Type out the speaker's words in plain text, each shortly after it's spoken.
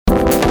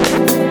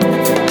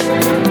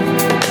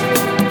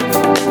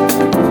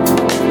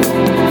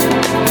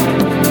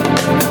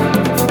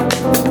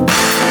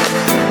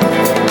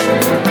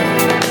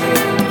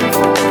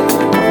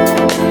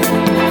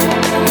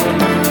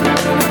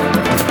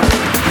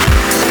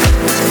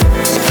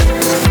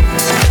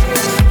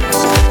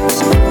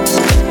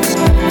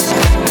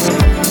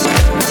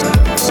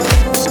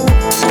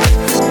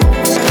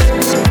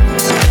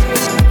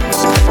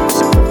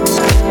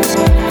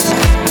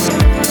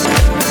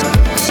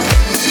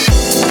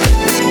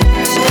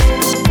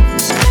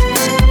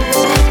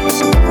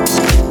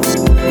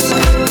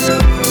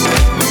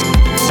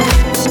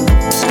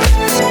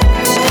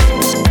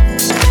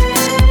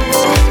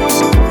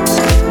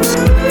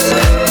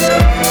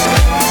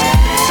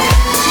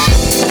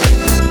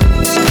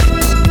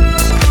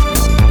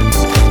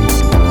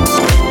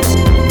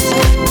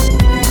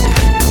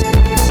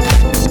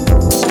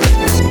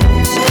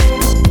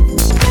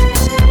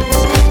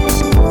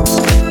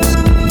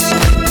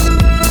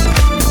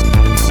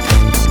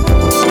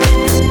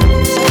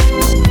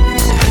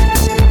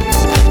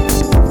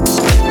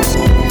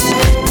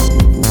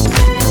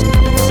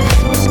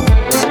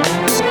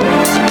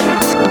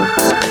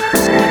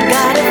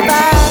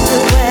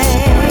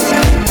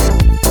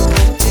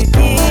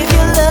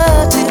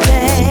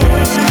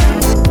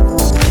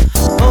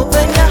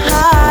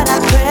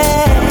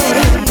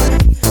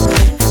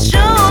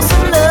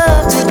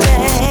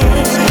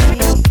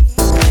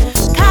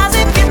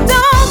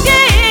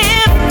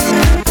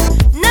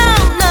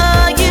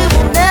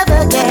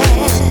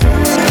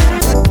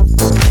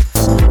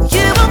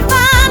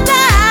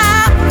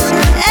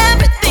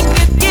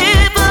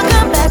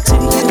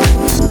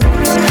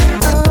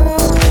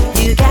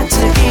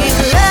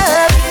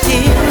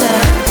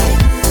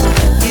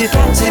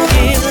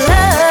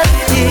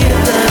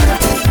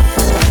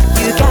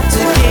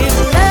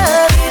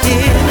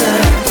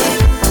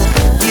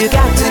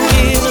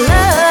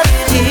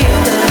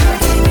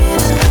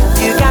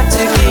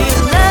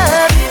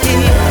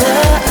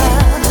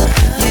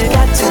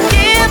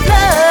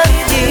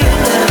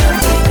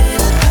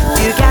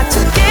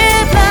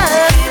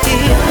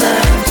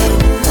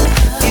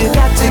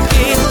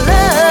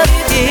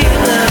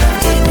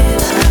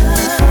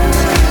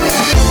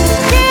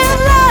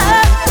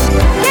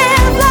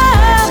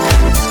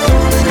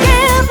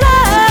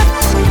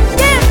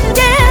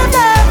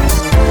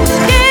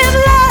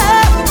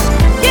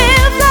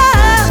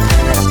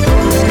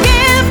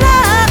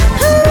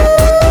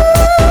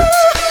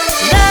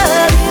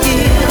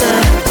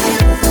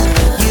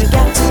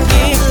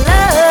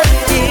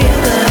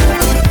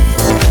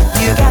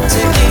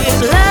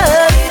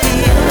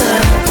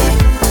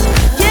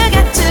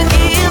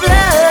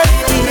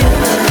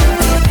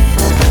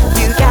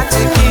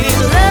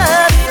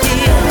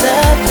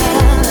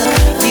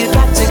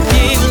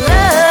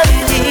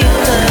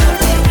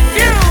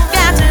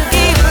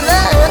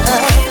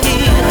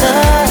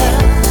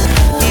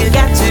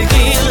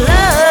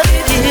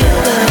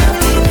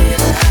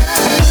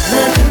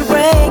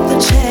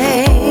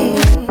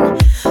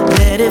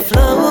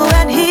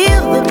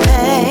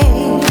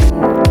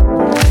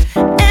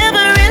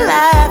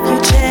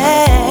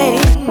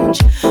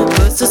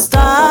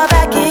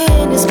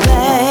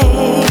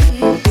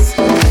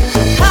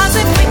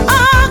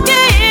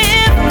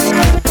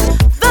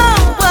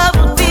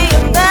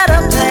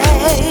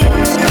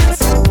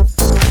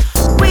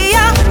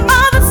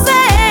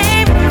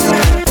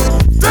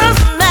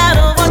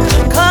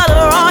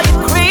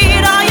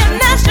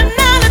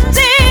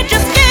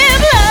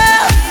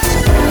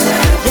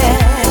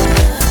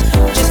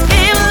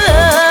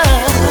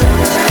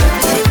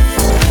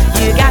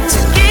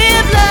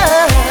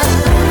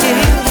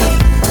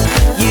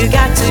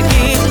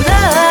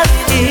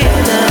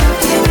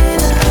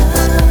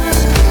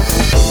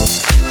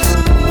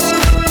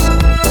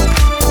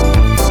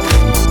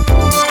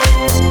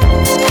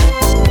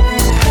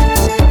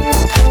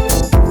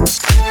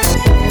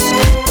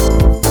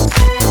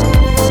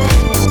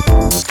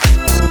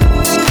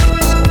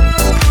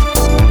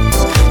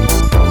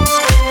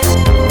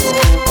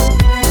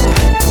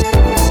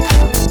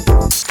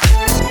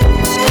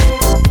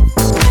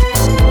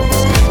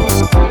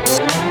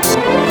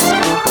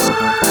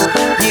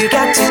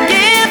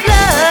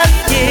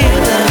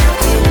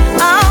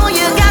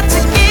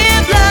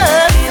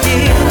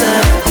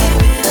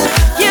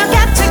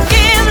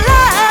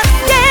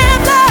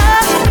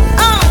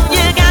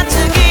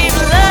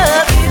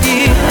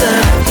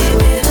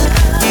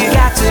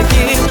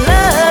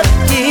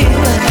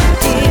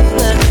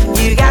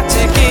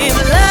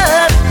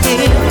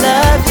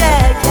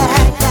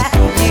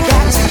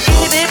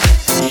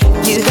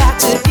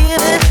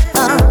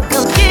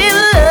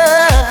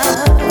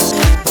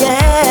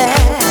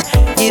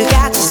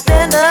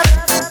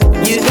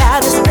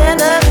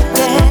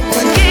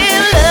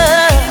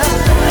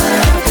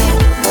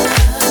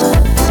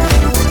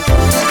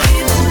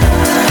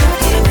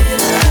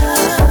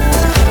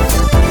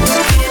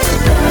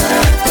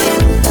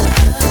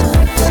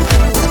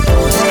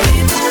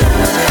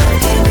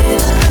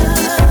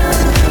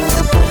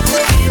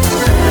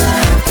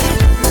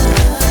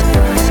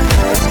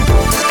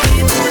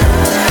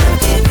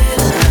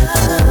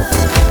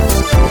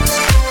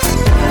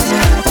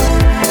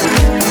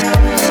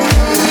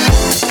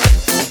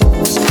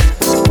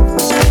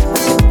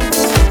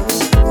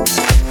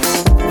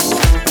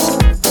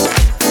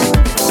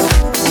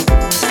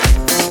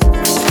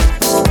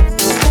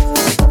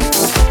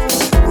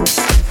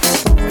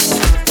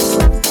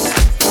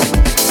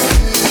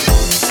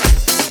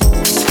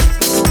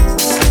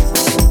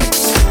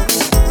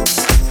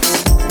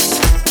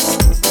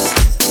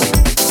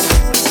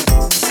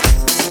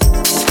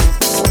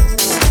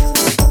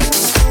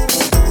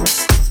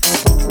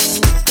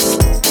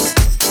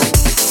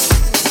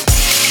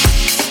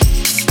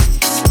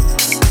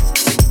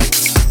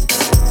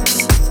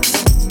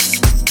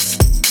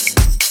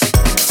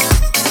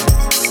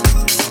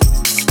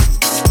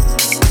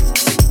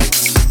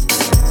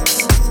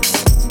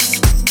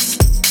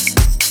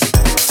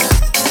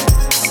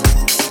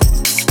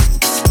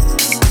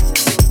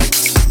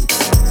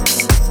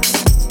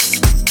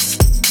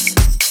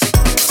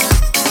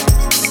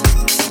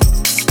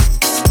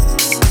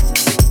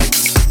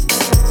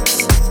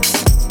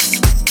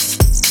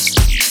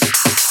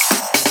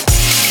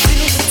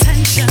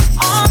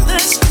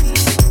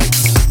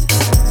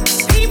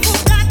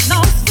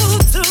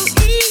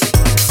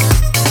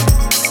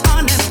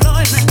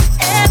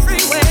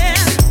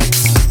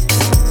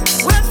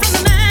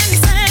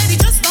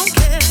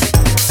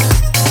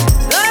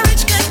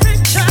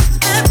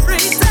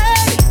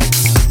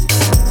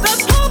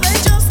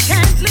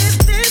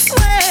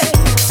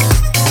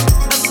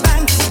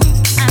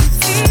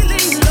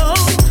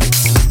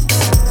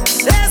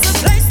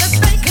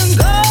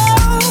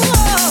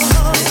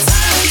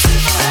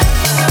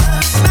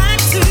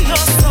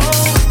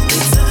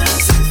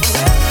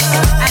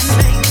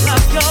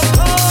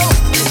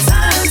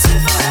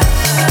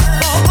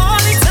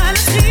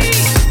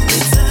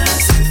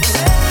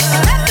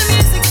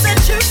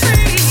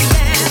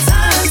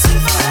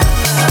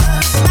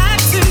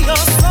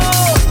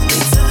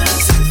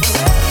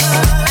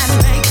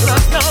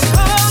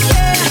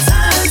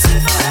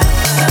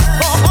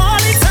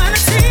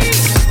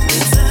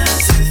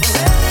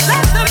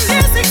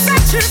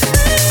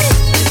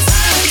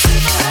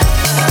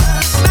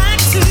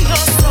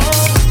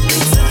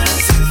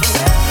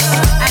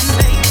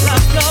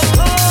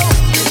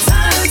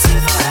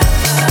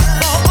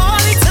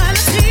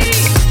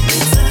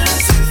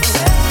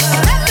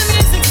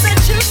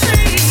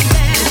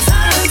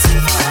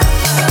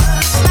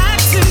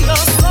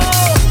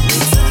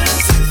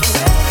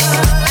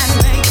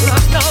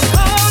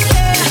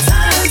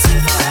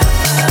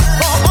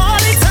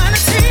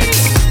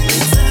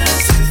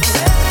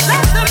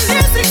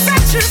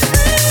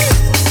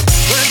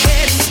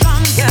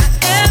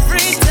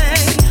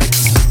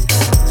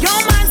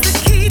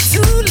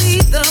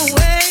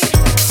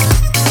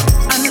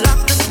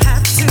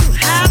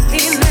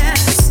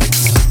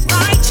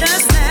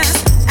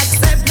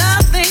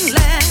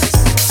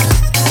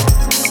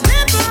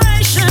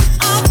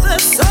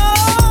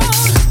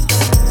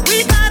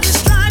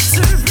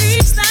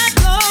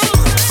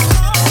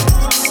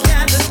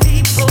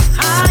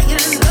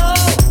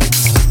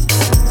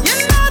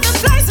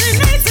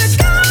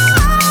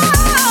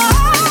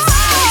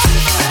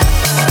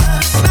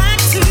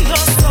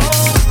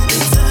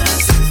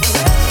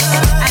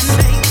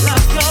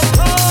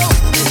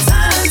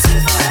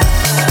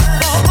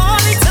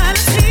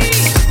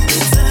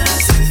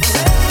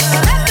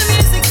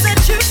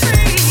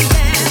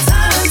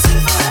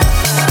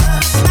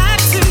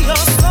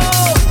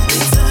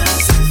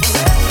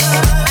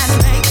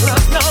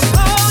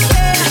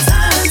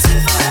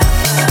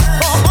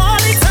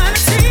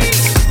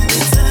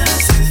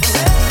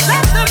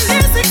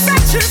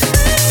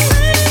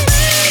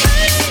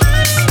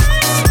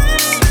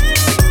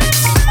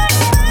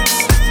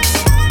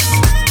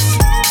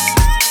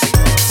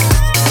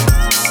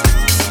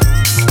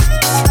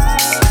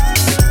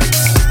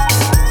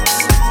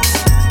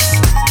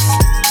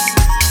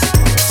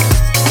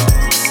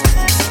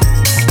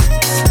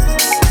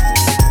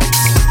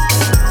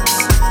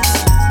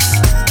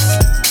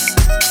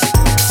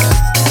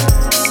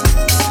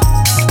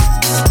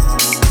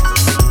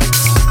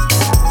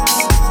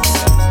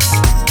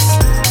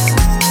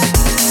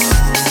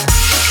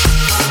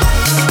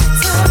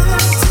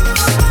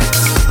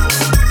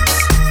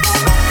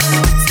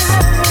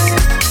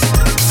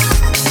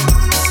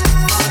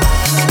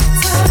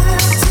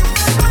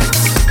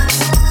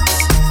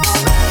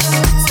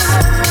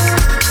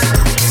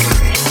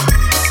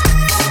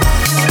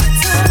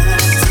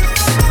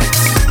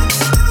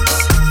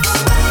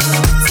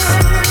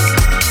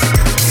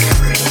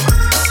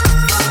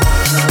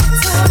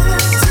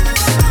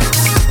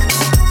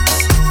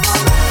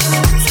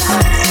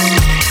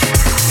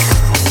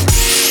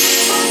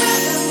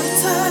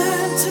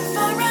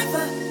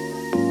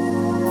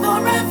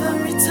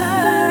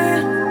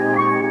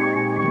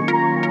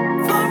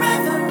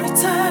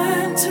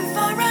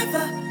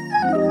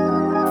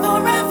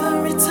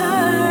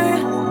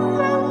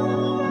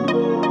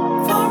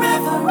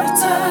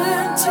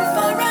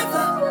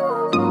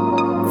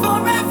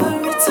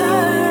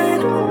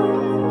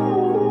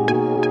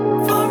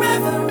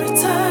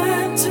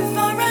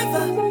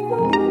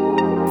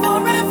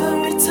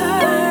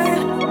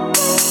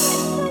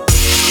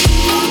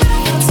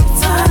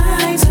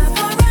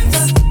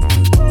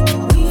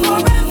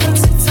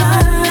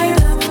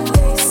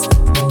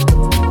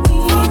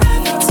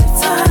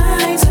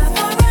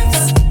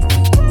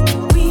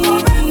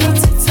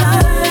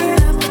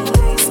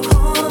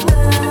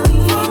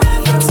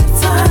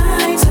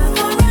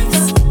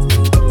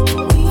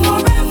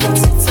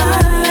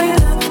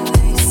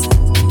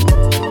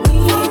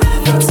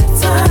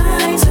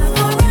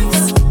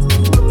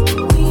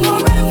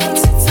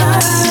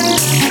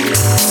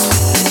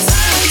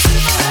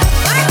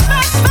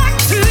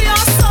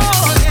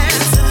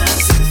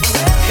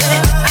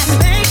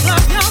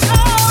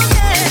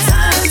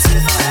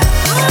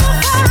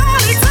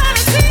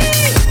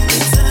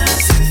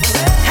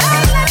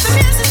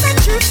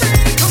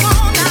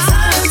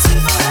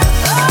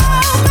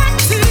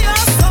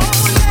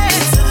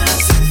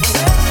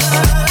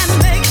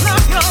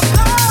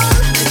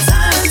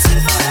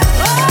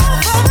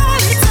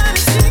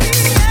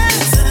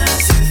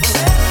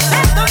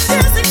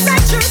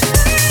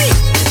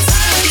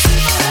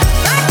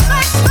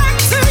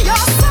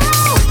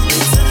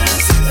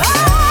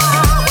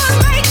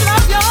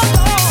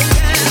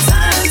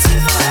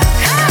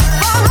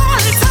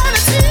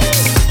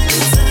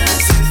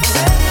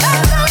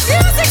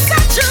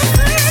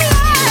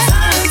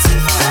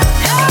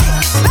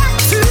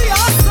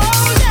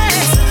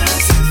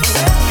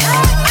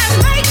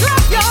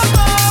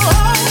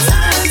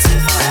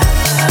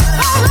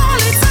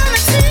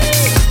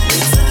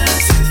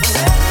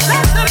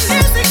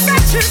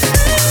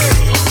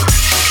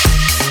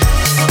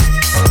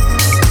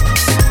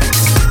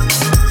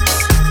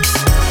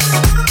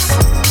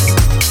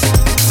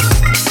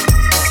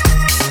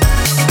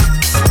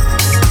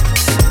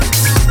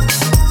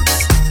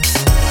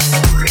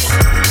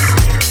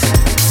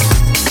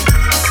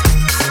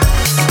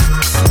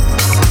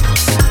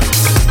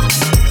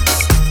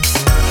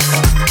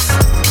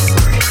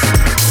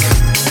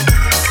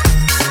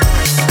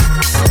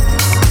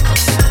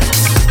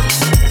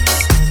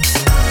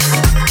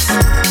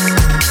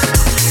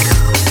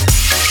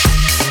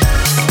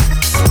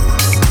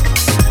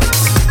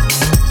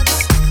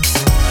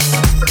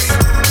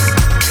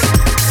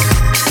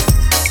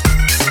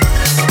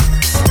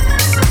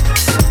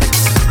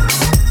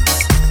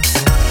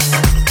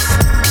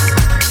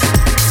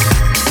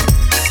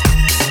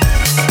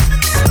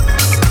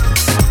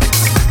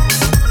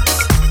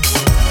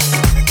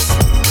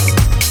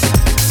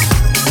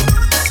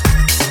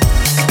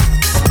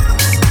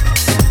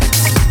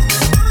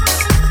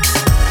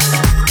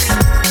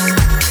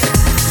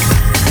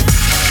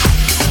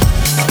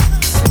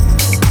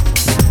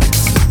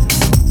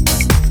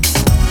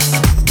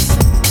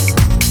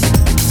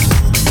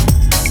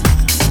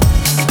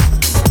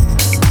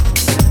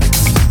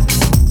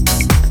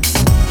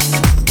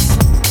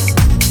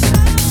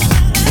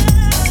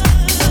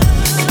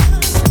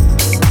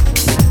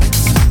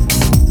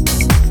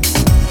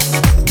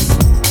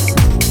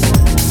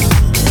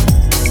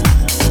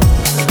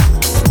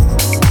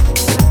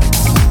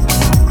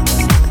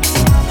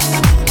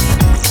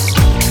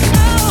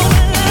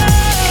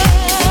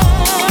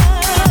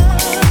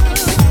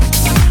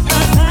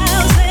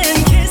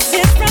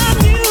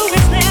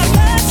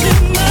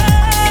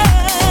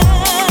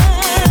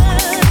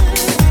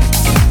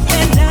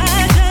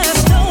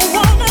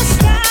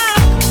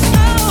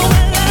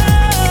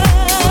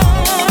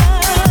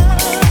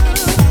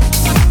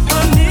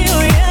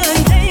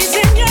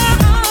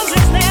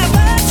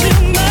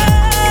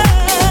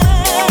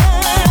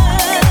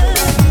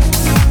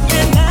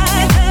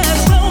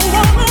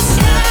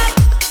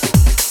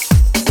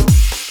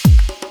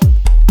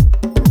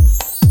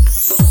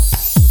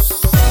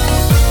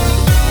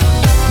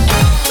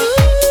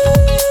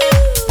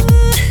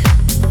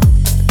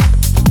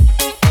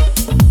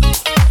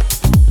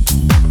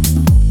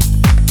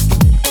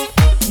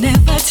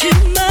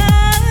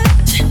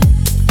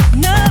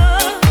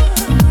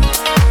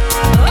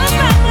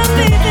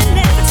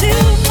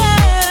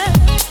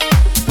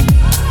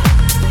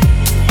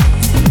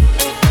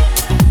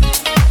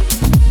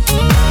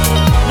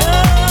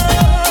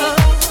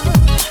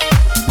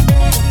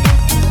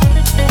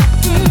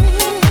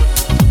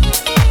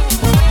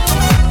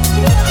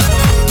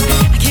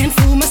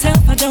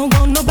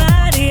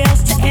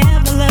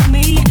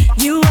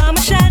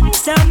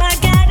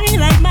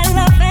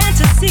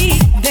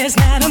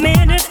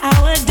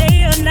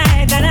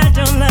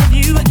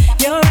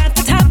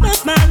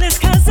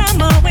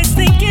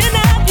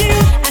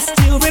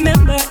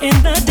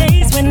In the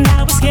days when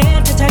I was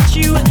scared to touch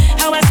you,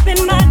 how I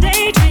spent my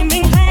day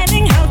dreaming,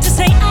 planning how to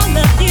say I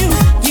love you.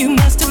 You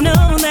must have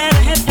known that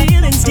I had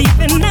feelings deep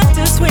enough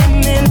to swim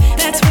in.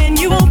 That's when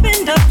you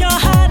opened up your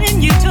heart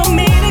and you told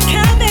me to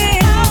come in.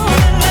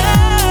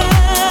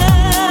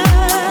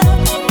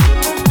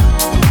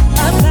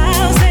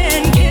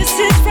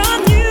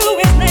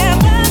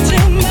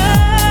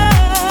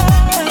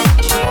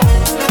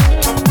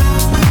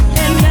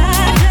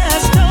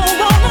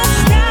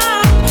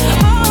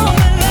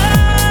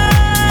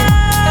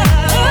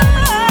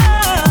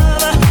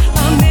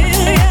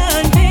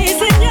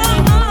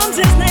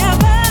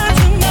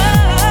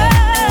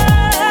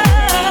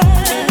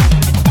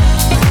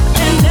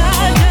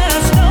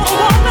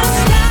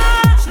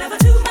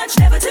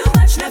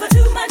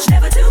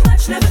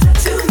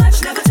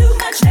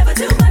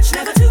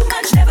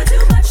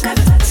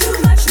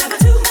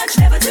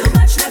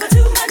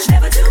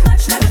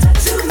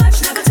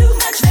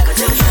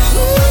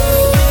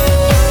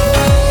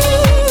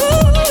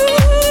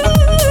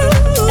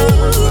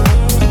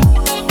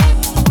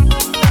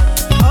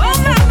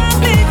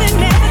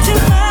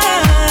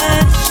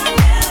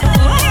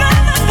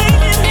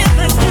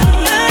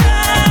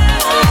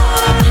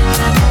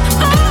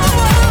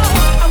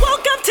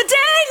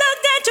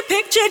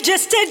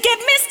 Just to get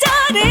me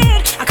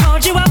started, I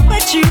called you up,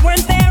 but you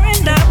weren't there,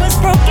 and I was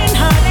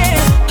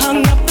broken-hearted.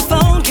 Hung up the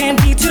phone, can't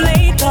be too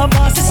late. The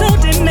boss is so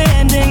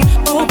demanding.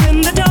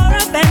 Opened the door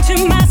up, and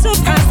to my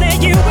surprise, there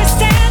you were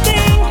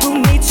standing.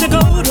 Who needs to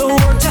go to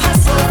work to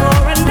hustle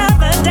for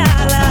another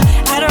dollar?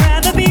 I'd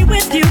rather be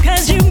with you,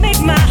 'cause you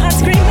make my heart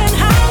scream and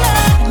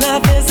holler.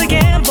 Love is a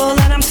gamble,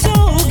 and I'm so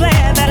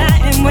glad that I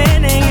am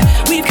winning.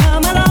 We've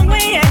come a long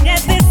way, and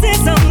yet this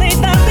is only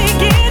the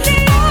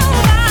beginning.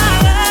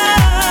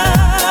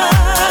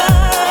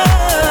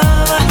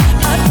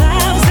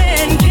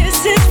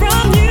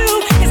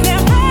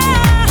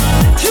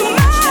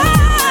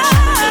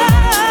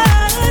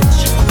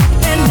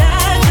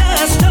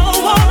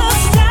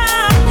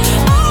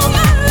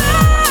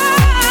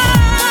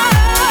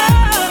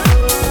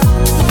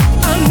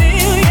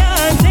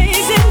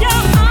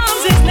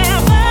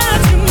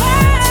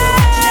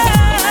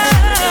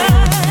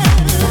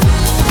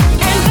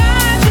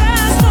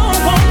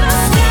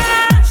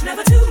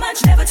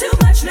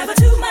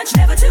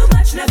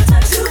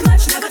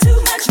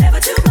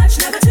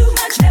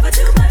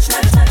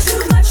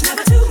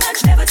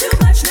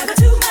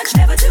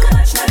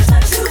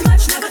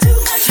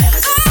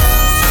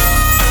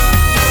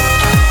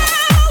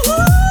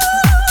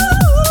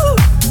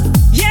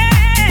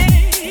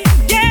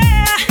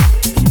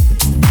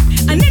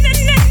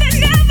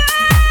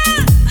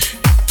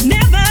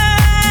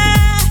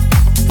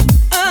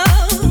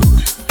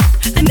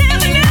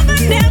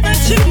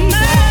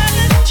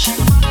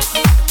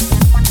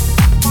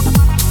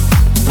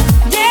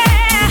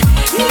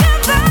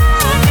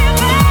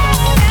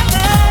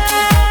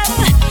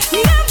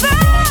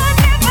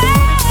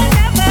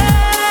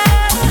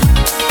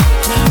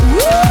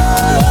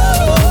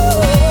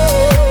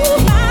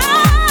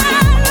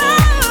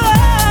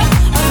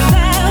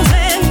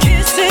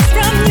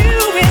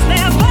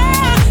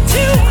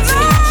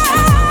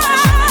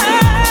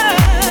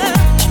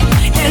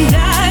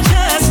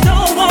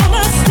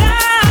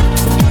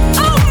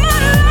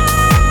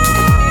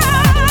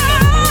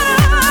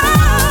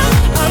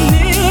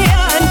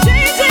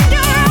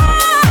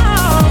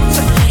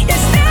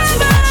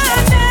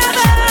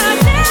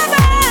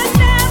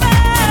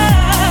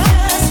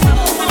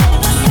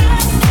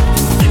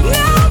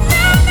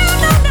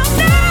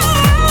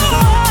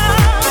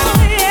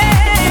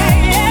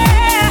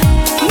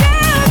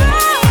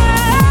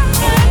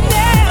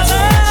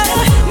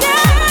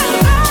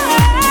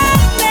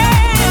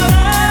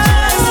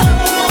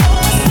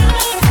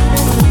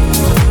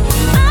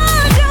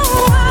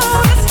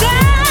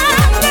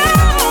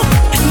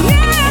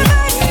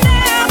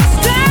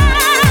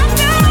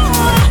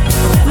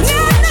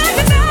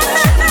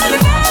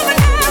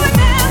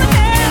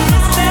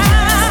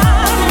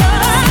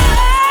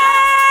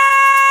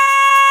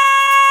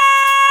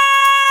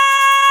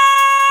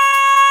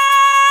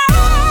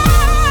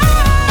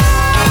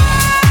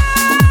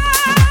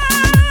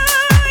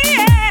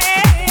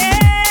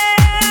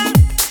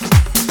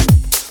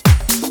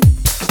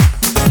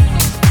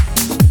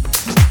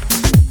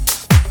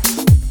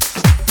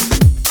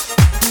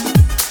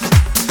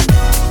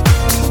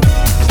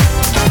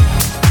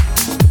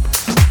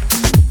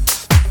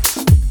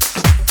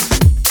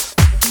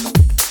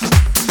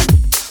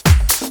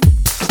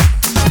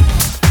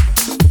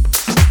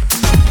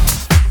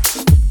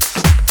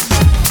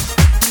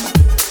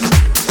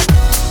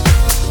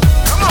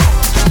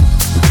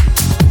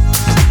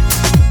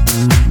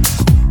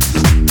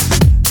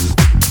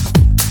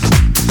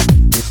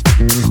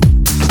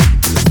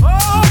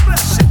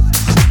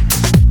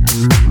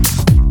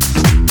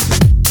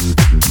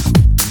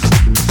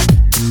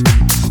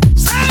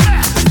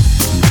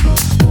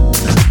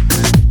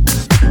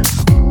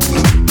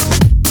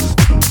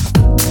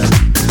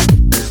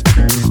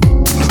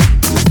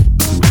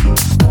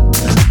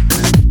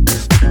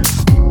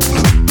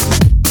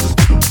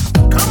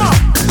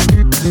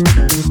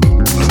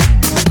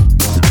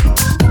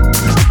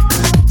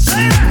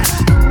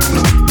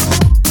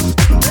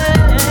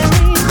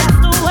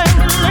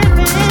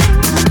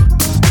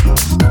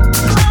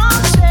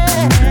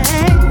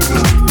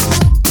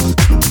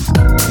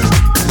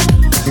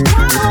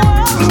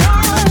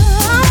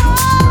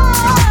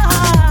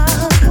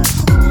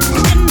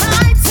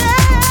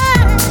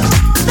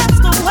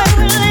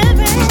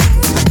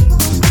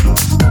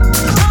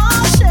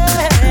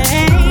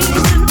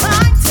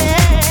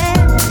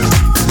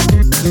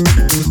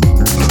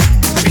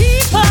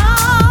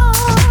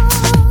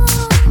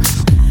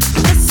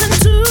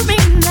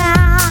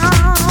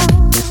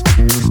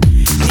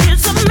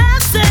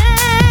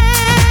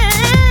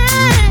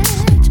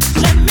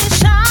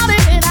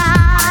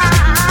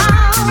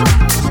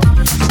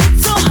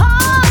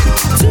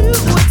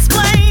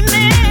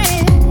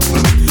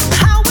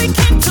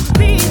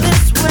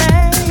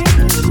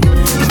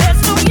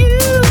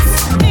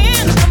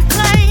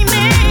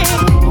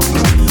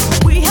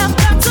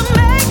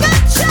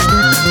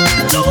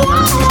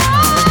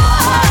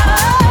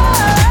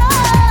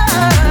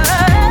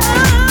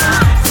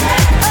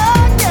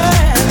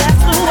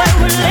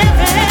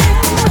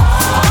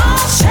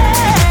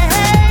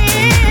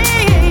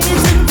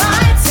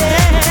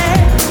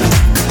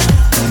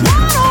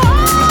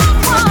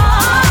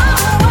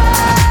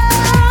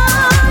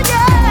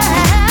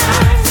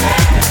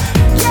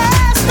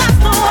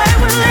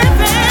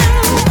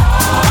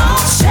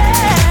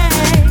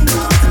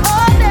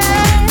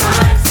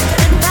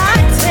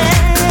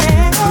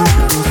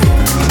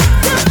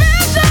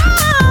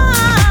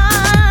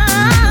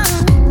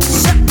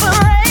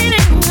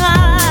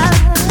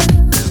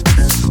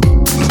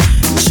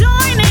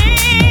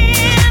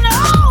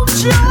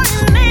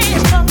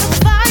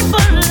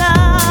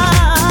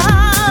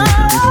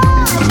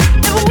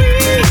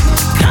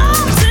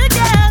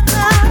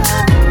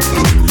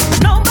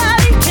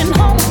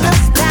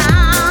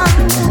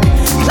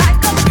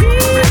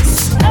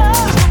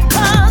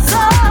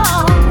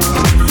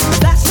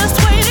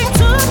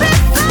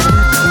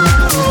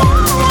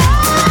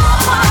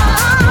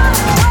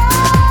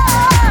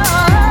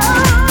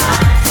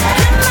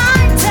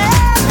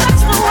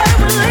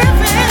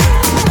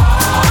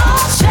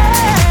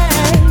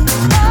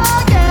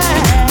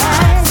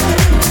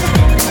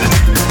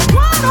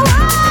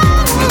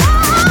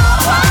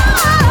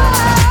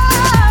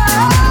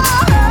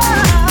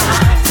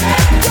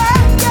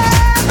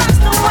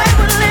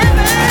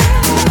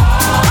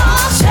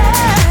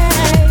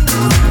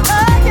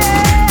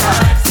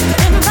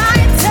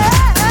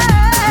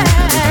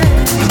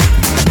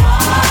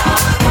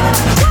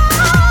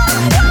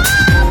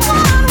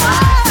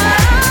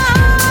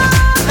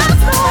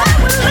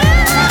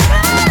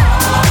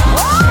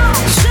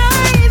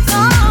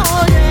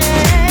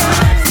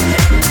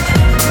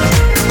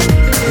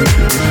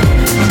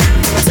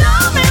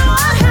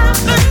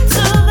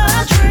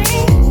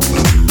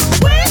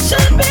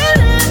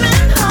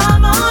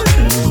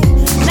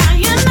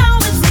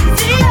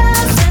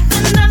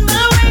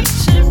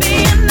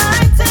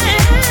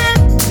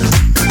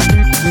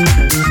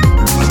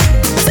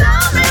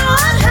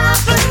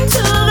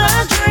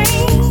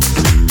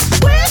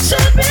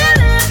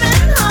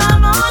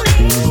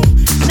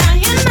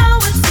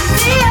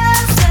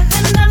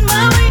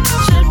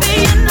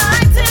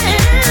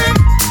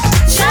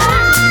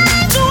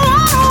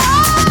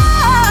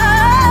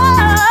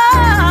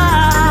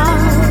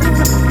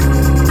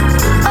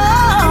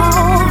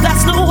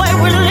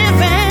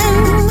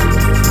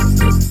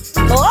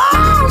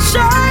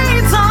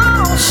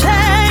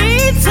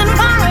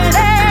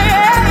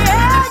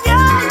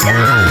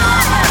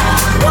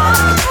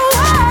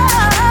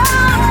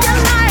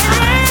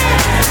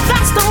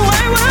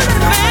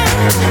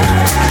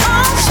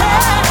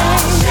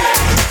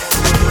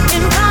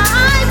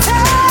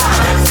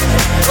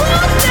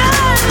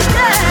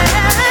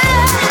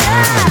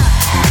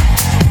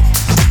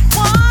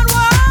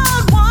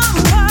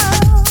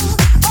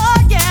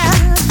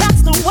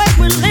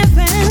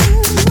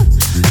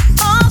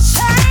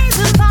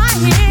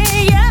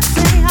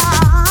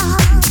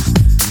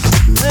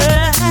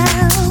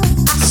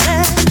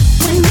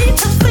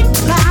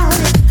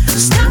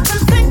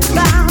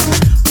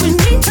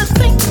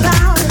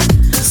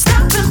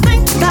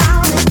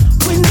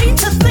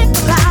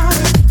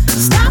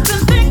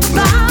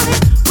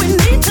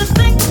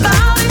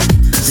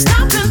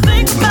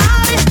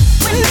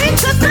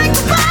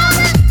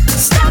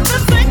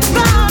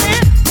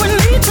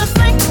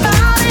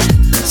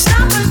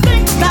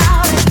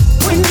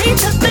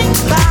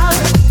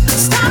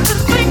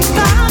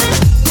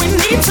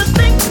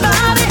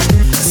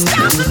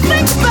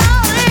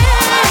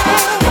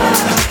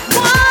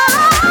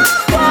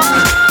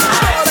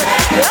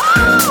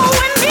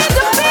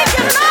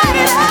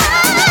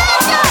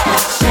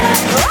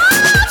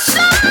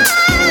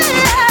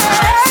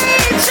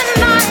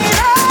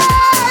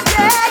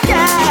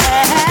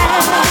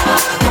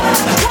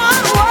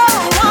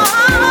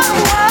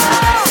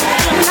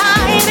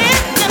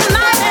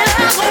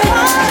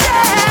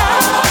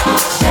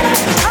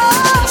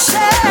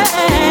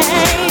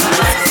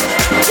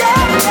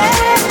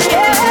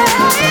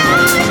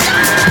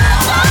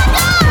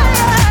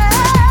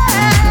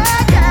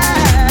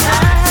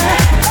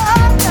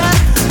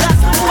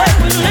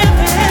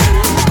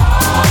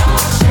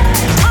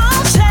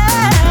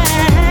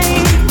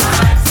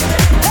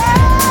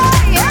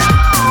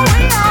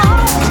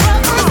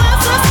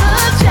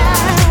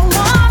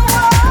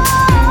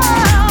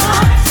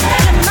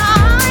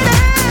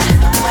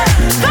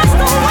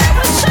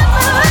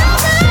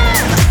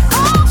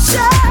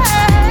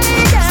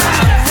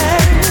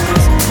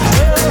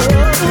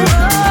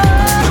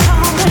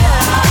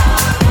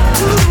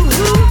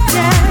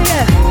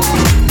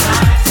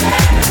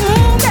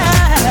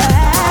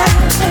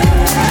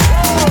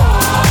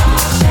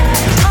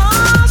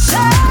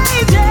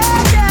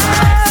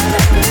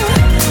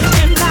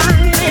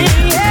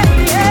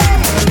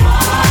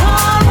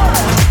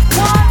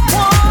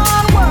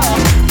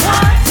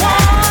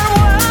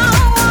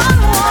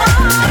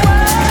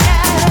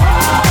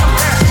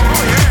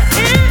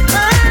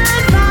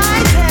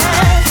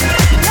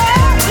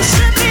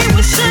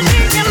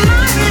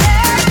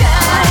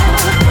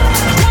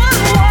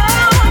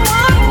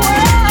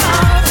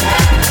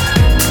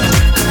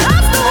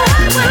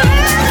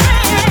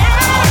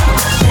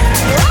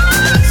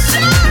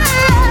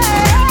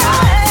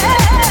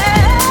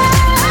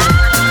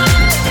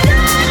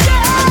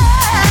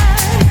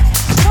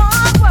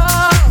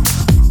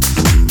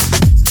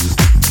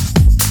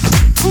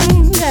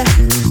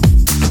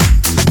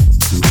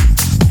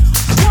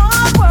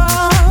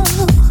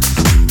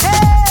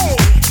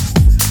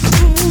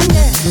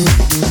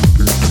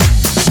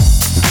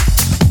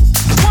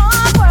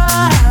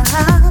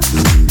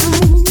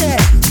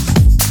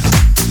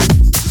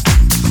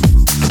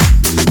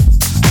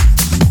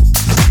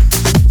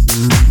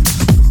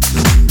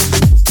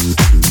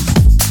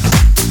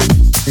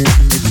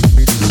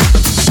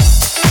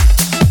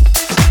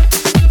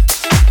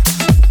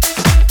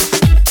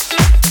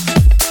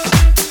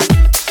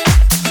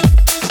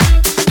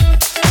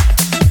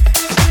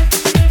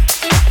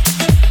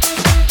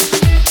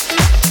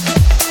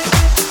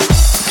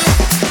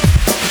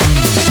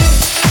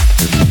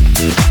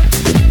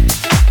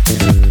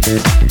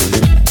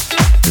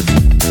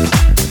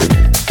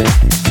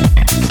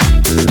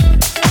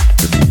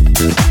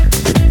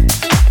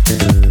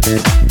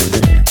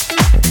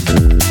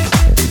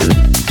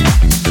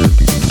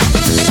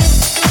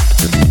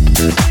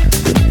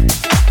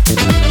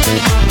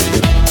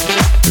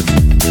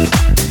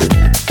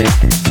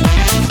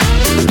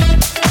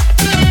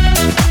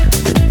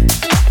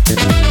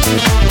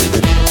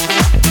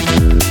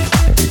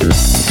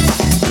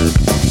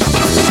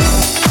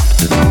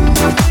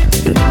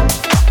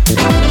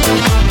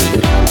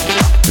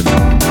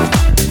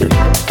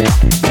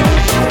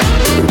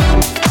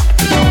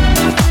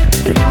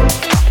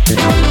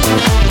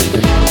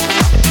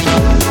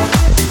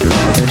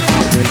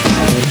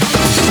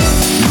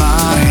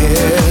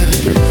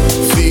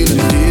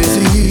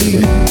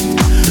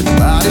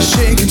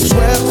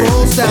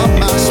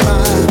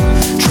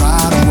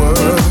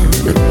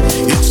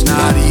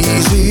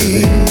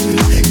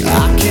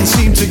 can't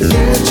seem to get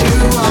you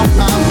off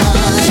my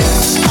mind.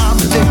 Yes, I'm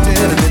addicted,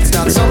 and it's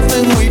not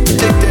something we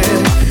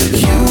predicted.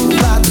 You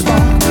light the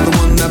spark, the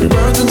one that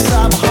burns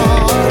inside my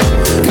heart.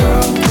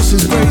 Girl, this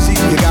is crazy.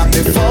 You got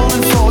me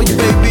falling for you,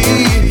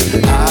 baby.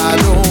 I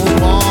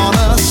don't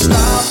wanna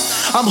stop.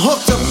 I'm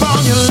hooked up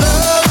on your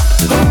love,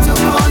 hooked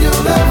up on your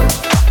love.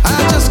 I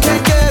just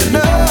can't get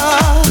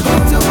enough.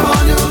 Hooked up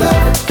on your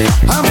love.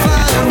 I'm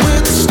flying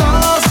with the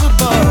stars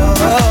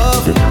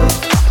above.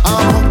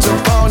 I'm hooked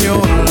up on your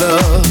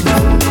love.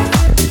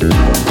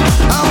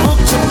 I'm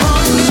hooked up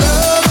on your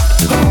love.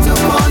 Hooked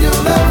up on your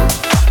love.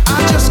 I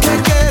just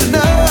can't get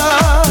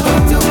enough.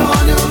 Hooked up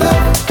on your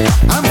love.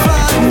 I'm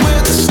flying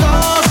with the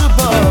stars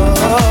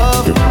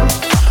above.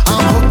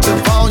 I'm hooked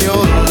up on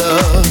your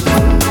love.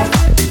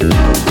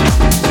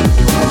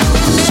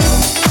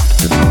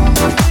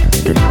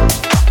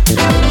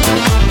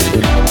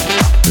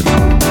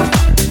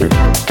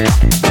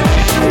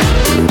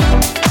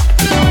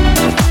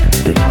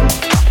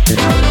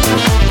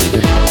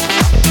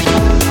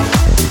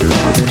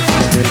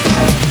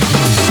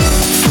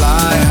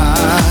 Fly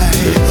high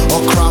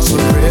or cross the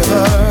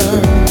river.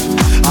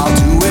 I'll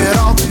do it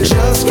all to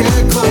just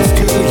get close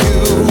to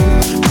you,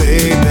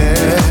 baby.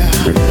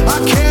 I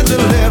can't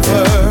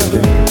deliver.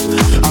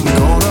 I'm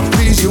gonna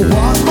please you.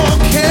 What more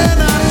can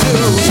I do?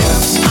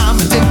 Yes, I'm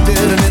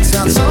addicted, and it's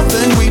not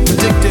something we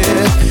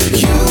predicted.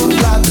 You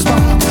light the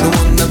spark, the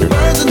one that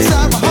burns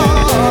inside my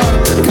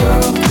heart.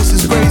 Girl, this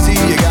is crazy.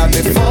 You got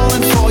me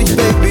falling for you,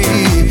 baby.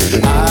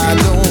 I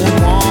don't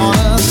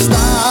wanna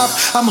stop.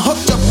 I'm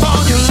hooked up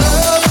on your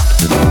love,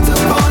 hooked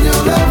up on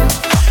your love.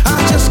 I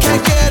just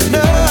can't get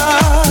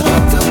enough.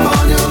 Hooked up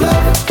on your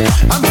love.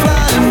 I'm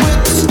flying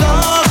with the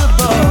stars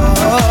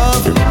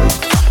above.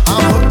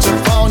 I'm hooked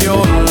up on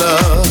your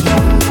love.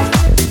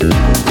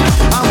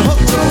 I'm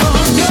hooked up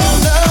on your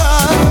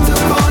love, hooked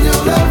up on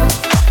your love.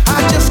 I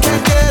just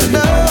can't get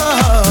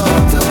enough.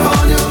 Hooked up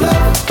on your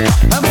love.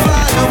 I'm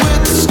flying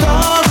with the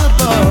stars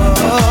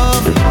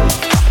above.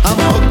 I'm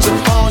hooked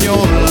up on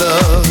your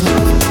love.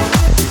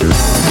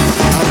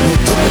 I'm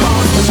hooked up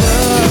on your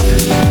love.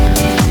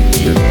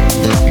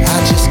 I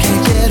just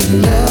can't get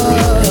enough.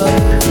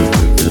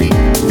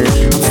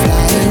 I'm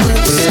flying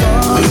with the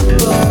stars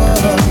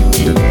above.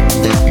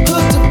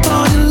 Hooked up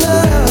on your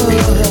love.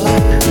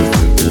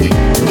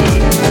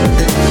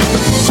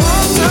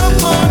 Hooked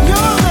up on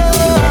your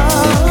love.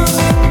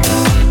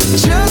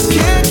 Just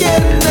can't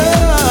get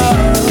enough.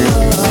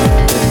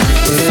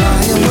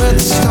 Flying with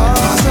the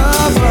stars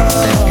above.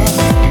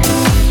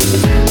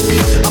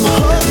 I'm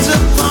hooked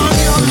up on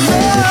your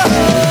love.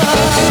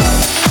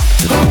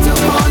 Hooked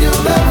up on your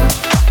love.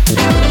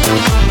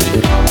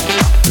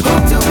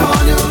 Hooked up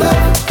on your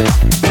love. Hooked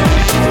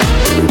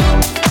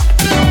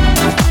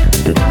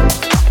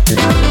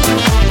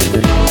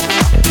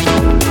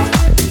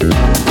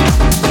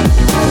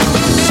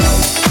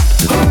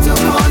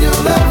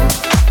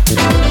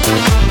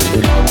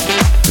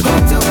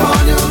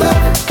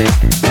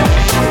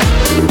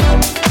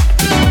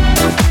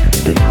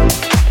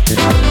up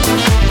on your love.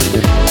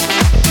 Hooked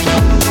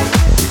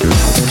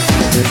up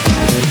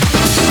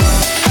on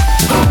your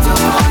love.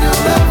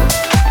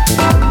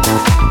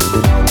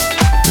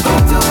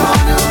 Hooked up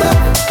on your love.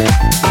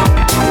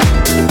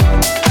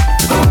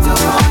 Hooked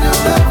up on your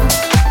love.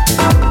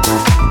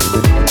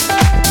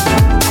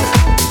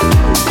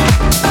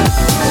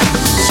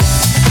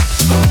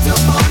 Hooked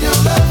up on your love. Hooked up on your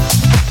love.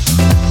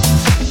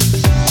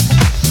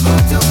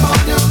 Hooked up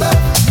on your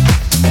love.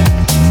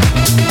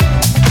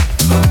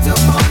 Hooked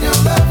up on your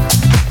love.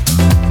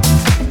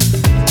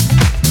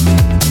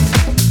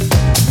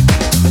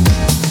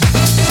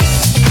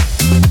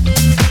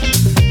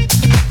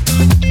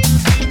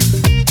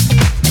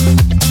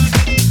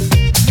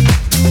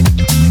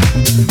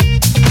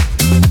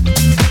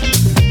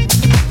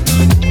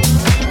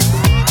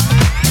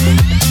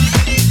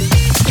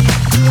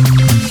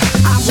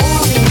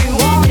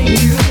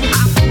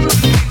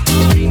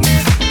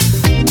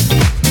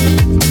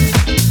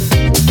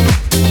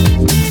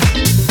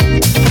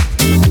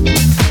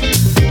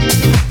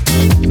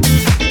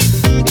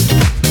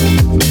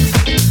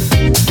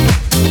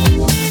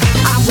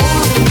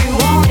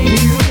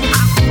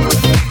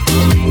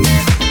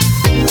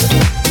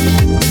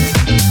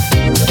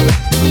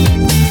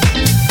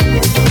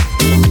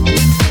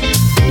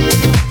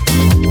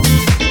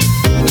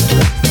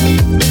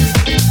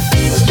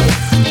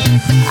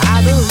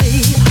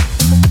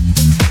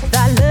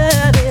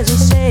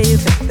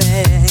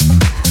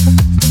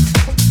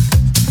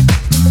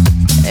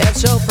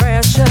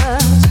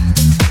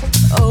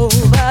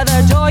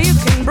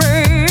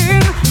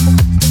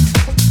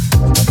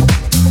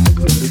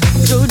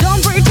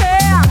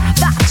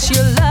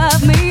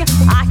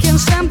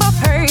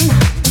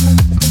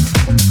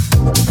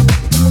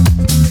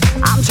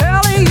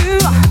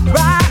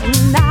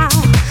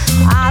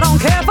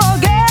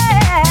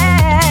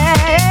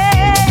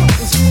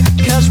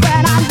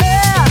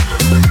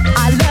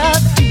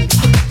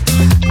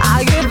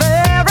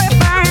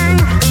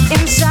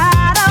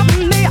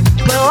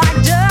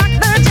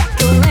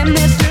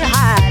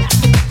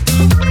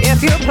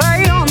 You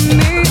play on me.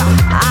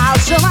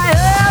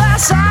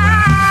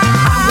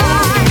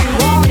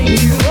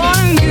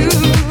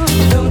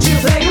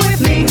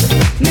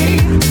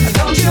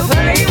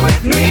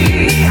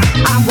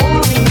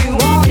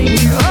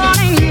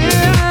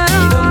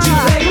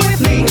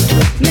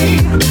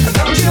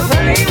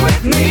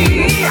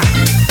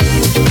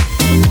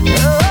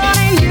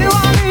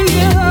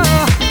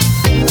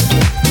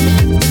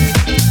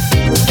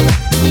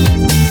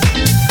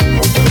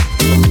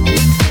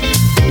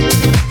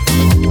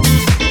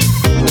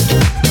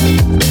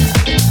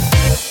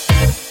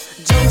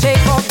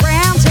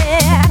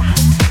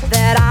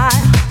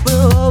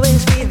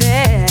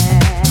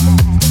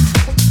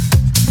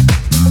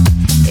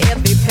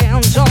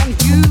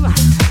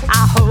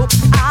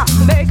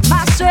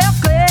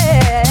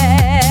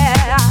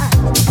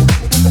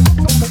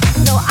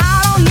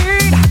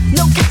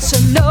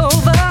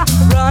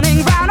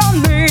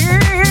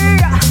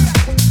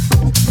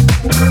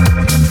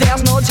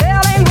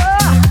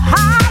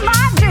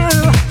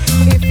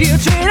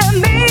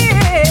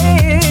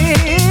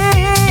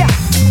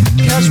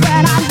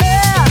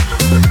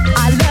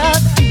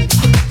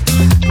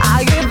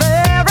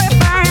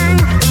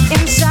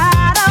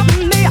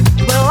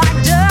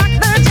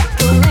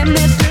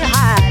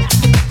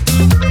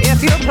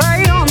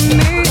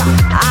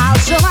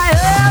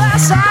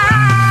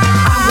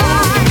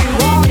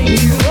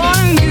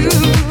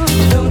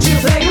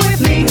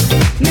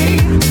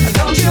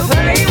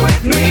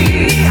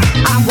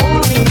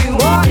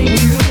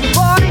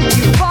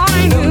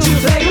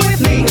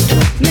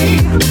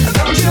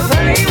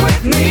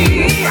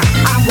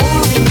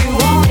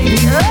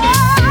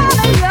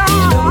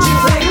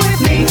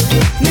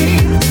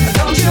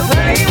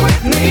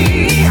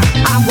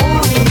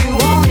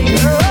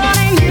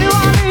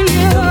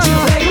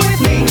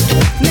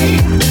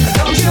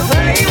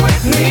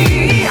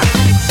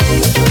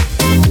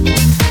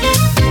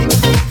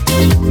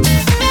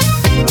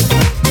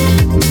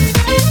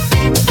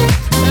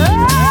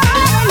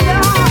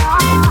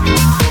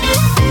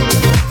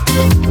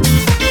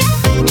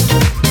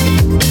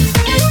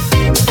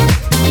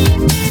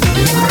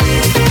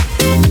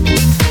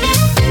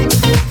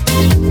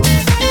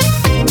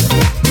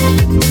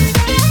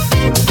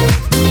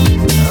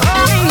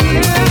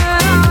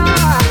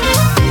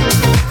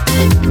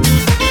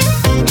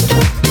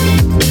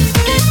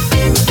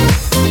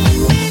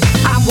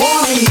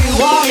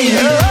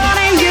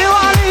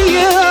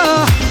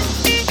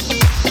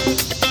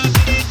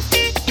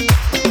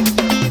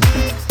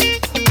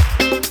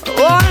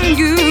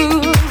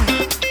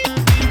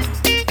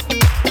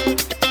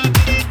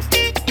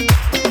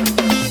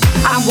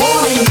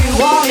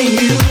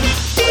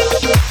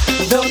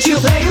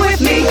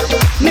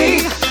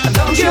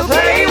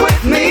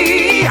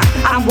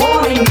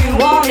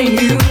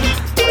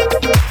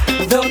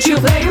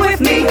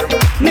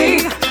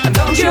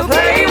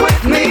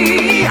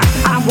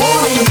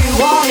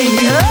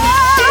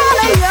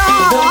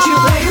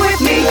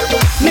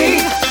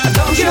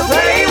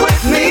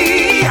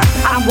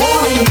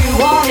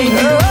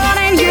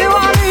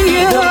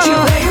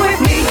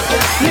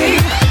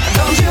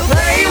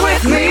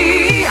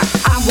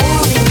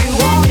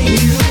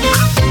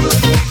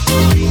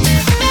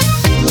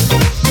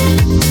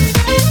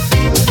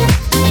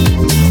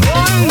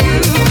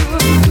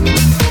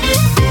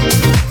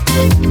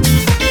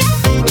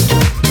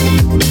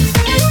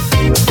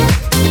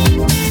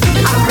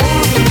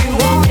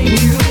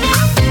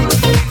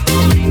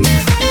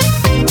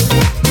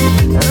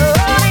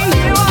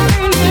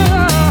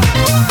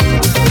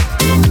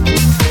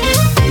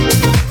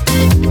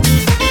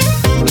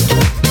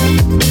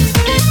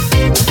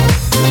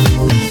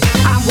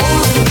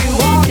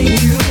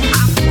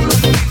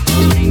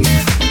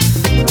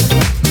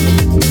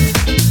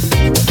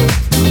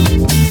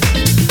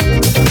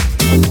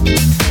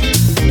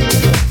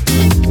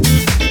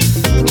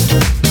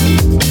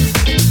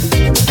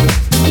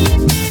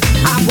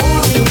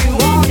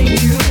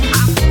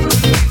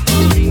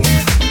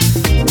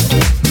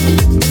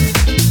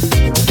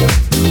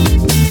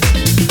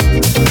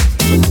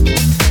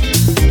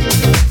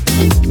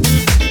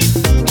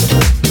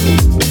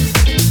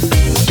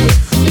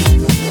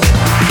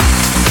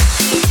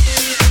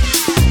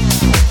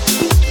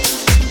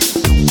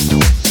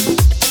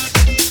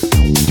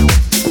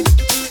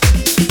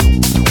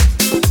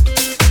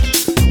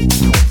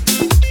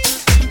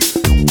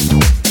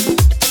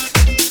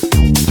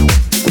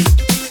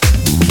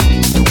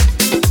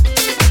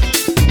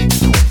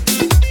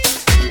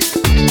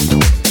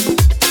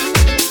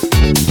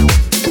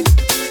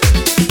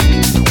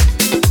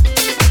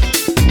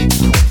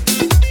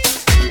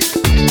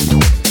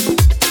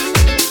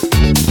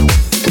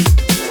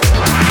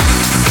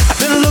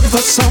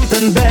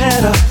 something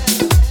better.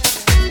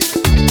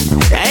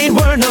 Ain't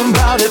worrying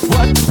about it,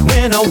 what,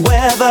 when or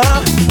whether.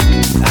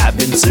 I've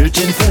been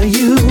searching for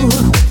you.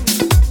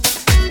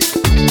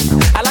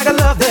 I like a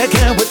love that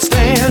can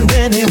withstand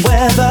any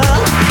weather.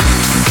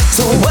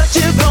 So what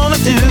you gonna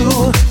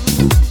do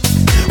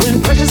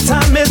when precious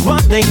time is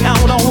running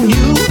out on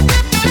you?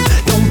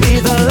 Don't be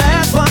the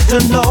last one to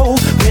know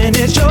when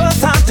it's your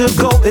time to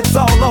go, it's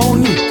all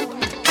on you.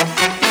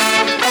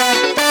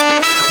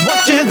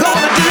 What you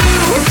gonna do?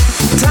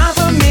 Time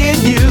for me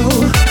and you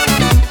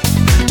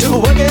to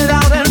work it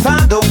out and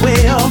find a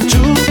way of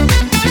truth.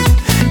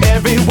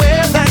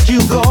 Everywhere that you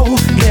go,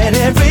 let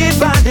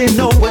everybody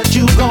know what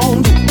you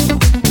gon' do.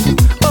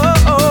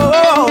 Oh, oh,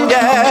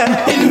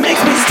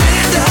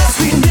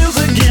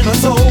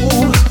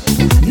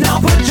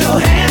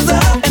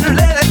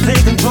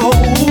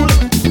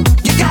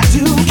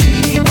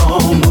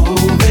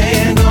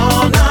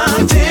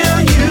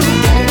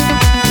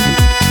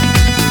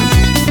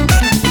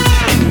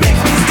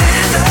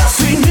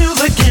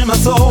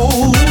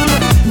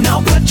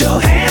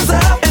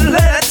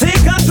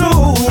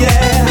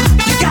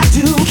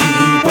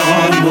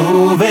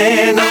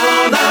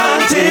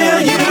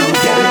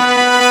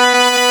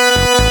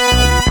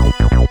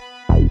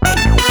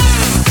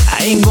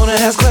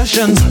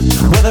 questions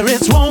whether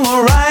it's wrong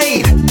or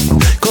right.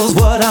 Cause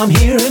what I'm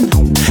hearing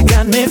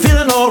got me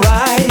feeling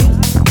alright.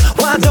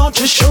 Why don't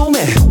you show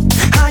me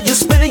how you're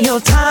spending your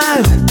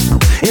time?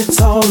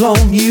 It's all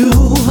on you.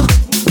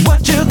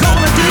 What you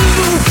gonna do?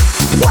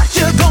 What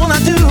you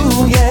gonna do,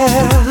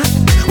 yeah,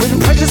 when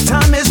precious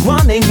time is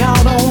running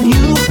out on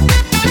you?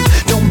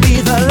 Don't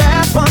be the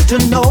last one to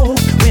know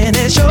when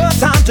it's your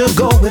time to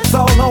go. It's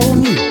all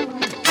on you.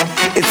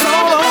 It's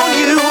all on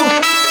you.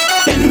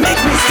 It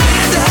makes me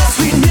stand up,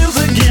 sweet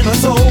music in my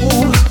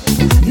soul.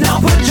 Now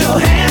put your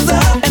hands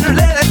up and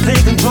let it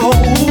take control.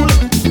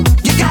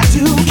 You got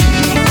to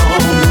keep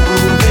on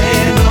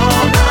moving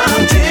on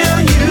until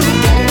you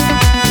get.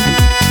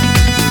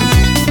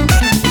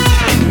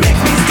 It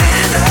makes me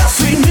stand up,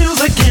 sweet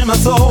music in my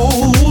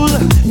soul.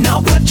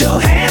 Now put your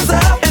hands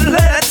up and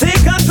let it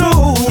take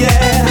control,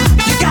 yeah.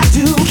 You got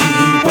to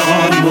keep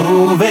on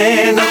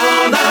moving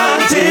on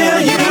until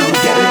you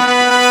get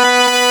it.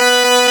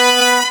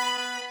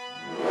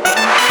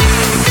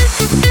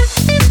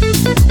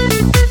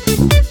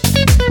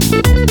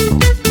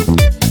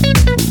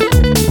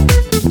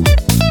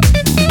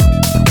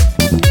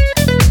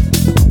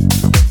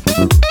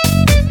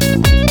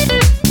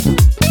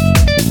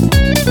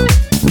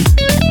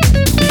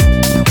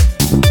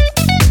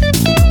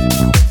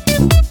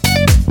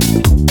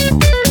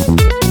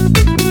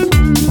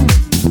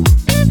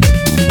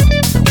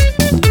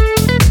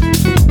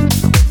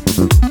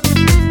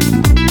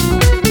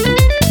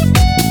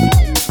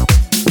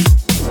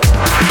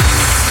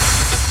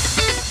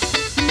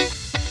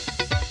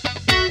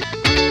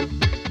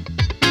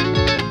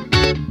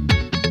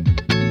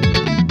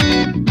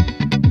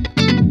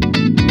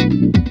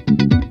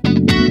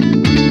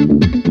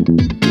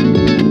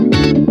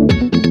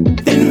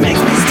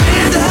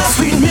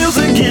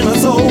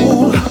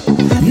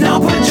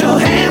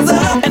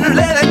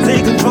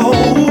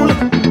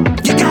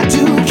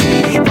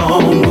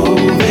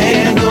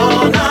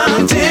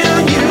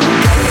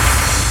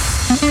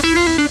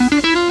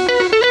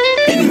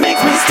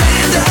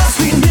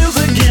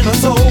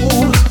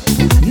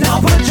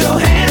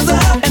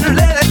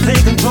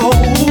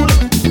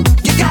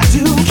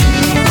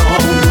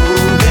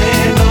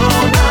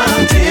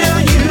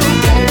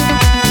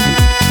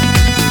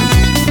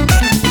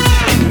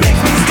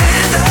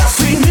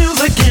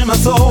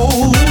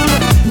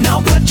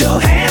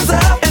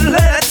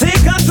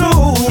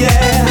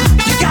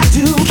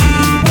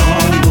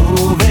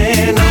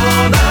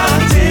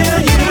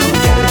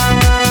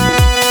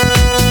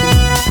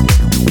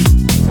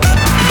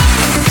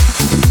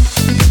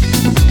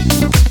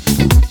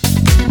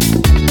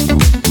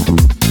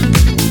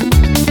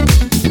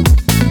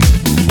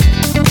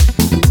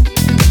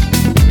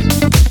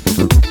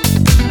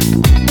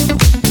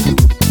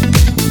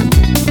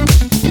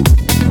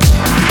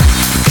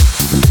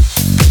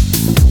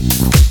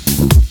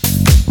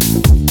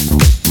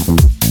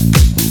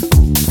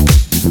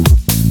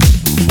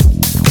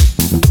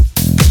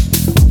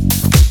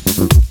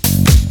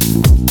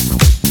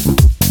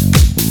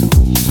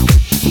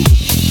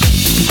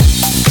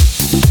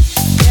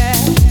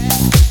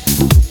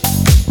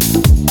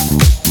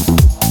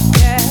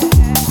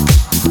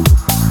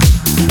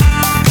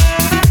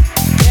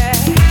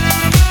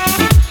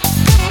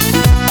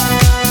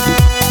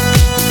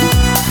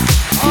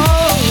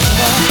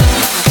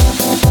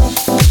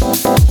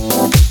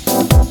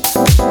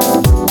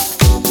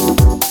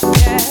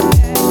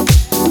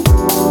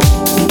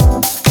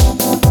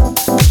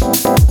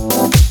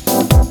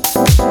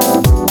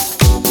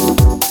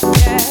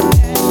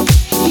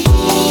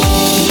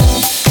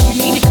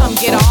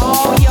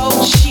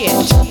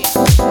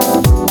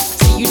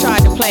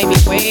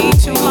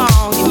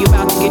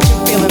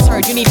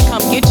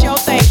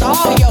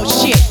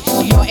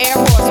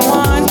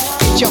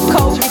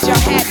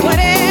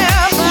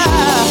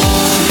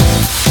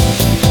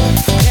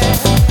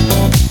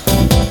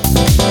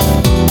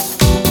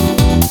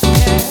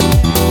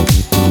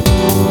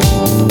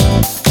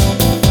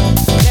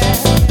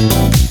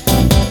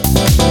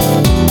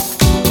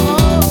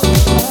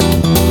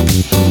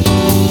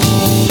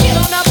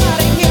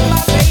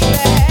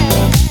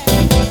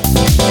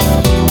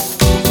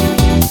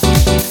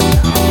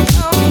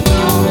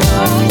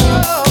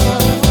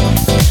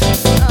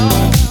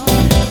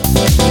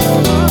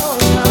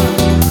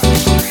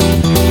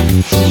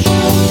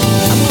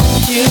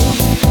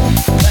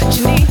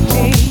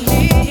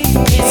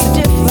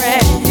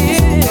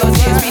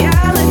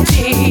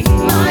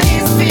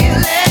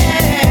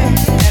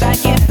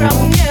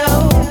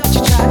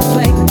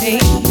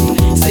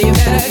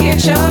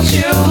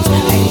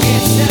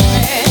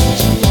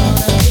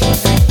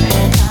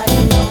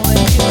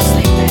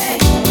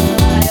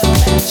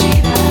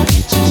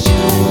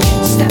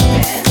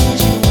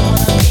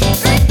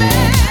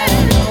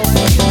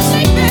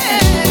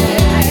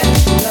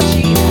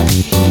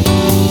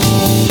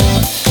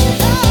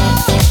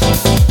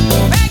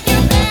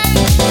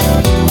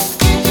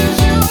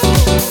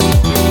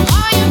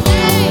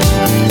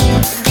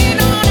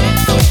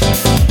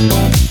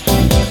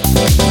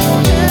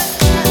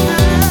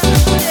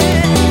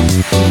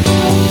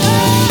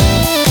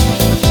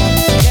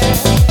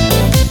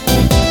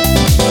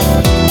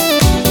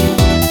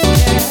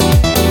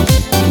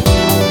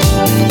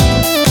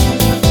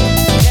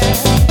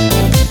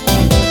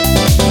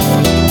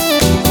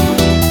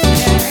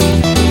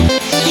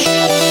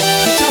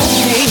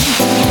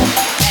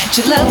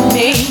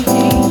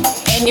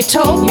 you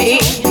told me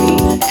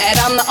that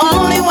I'm the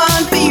only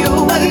one for you,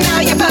 but now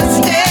you're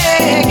busted,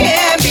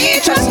 can't be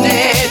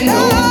trusted.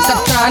 No,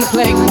 stop trying to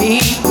play me.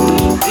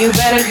 You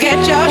better get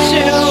your shoe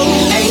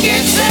and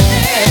get set.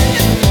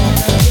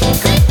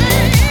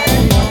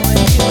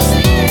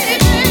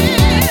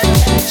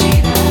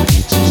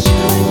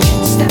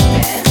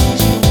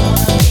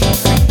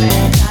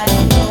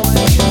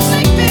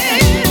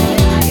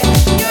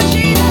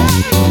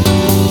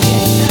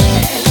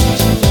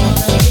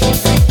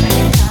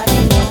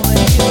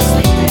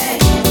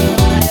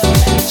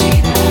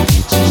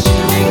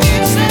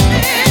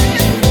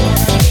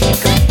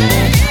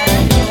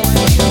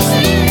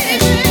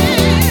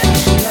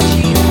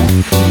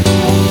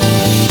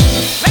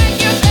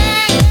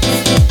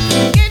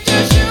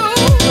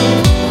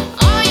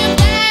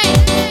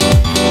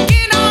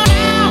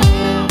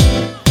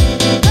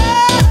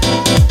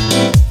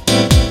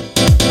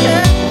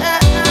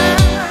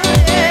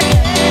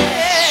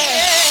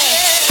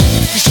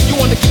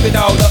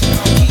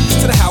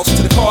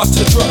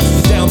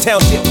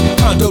 Township,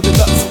 condo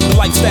deluxe, the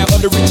lifestyle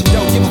under rich and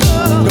don't give a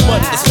fuck. The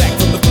money is stacked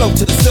from the flow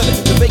to the ceiling.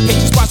 The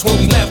vacation spots where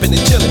we laughing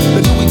and chilling.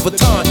 The Louis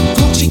Vuitton,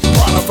 Gucci,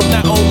 Prada from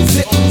now on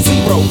zip,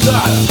 zero,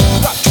 God.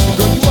 Stop tripping,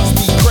 girl, you must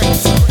be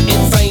crazy.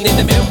 Insane in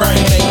the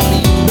membrane,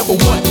 baby.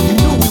 Number one, you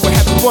knew we were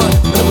having fun.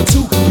 Number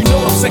two, you know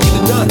I'm second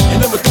to none.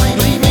 And number three,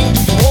 leave me, do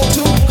you want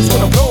to? Cause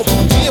when I'm gone,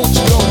 yeah, what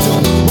you gonna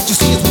do? What you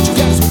see is what you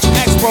got, is what you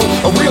ask for.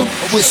 A real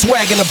with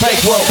swag and a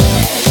bankroll.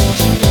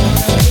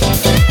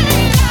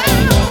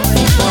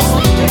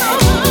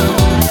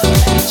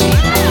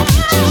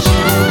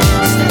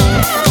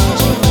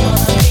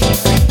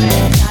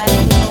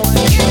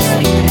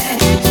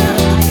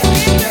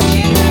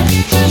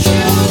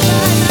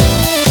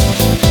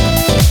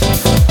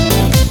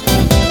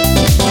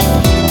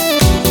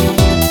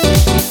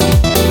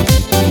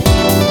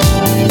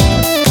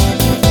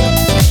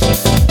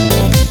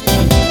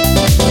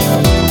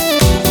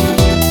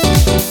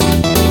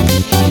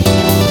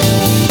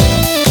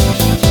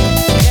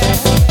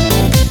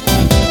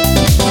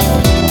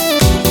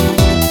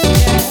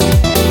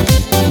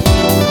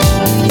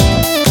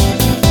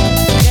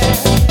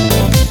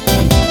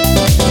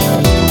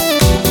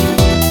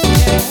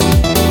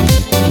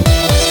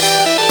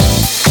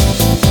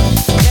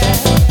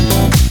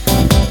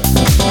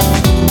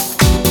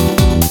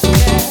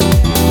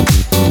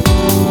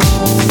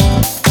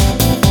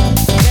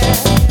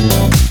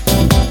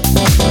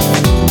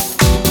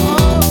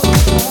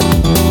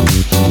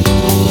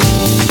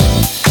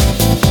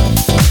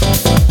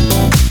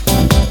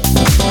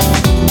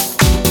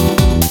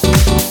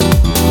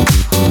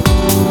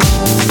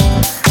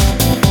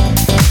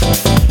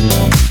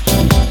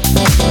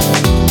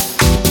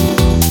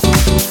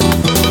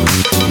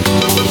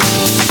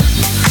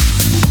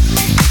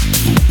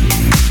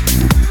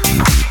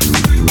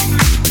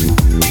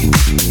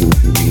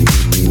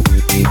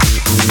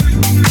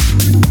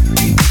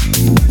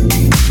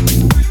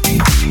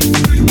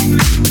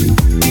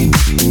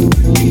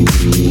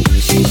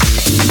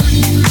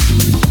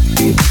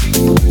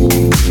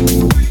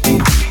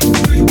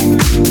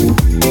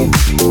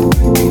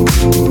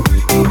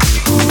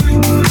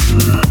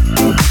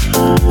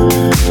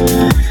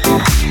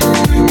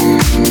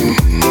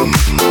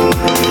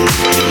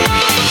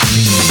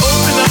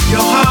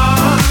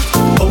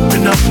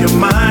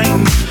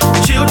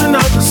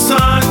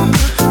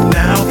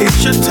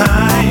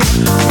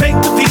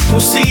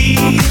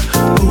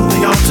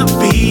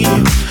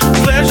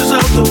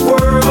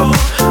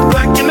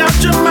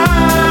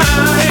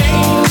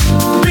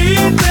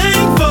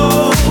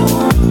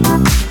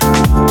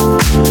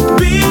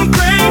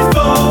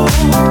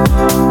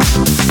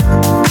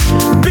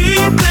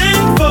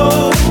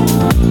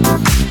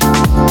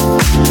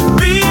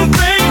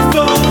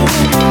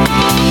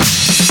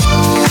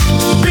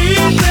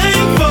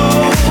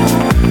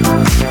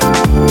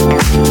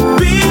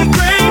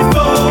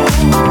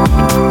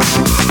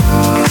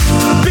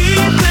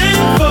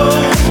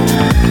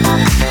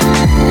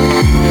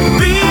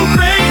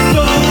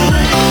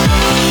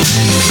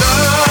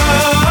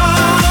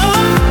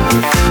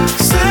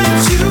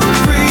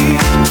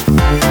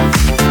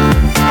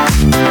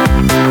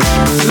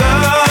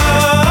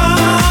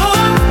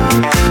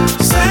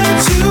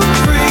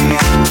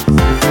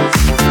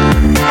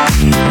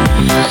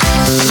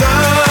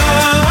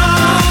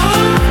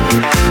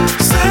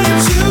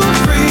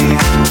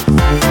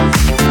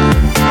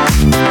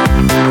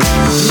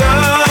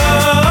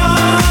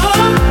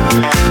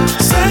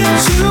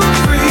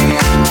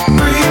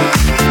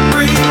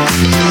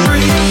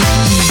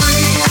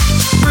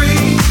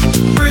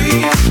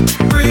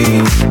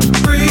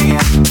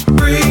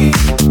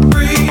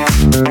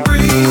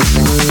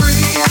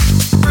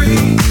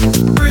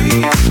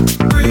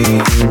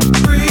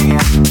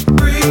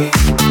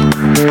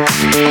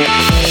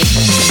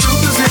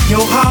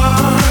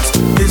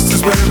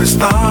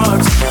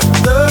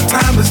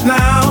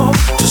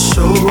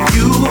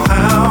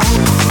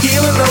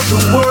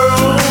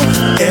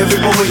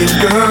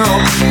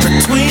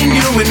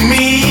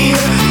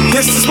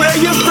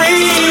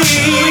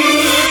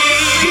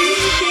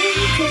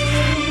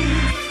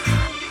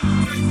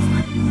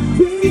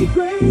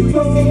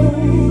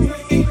 Be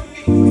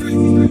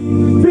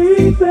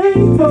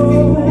thankful.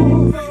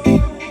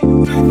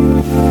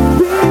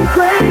 Be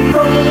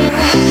grateful.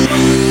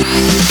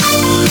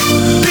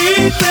 Be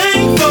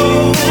thankful.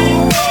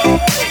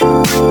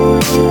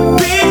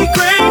 Be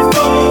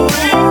grateful.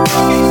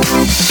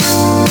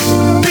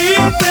 Be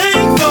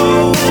thankful.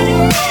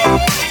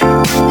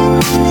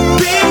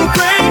 Be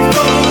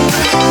grateful.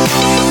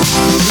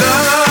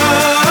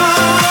 Love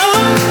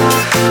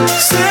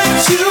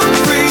sets you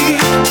free.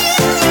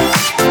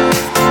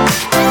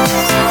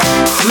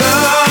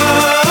 Love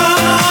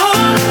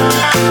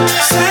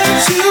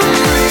sets you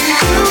free.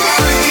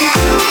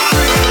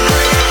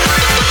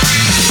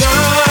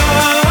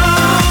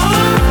 Love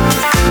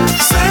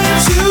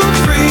sets you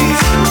free.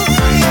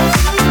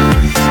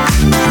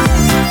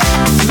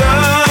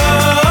 Love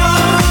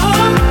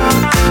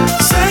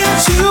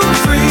sets you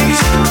free.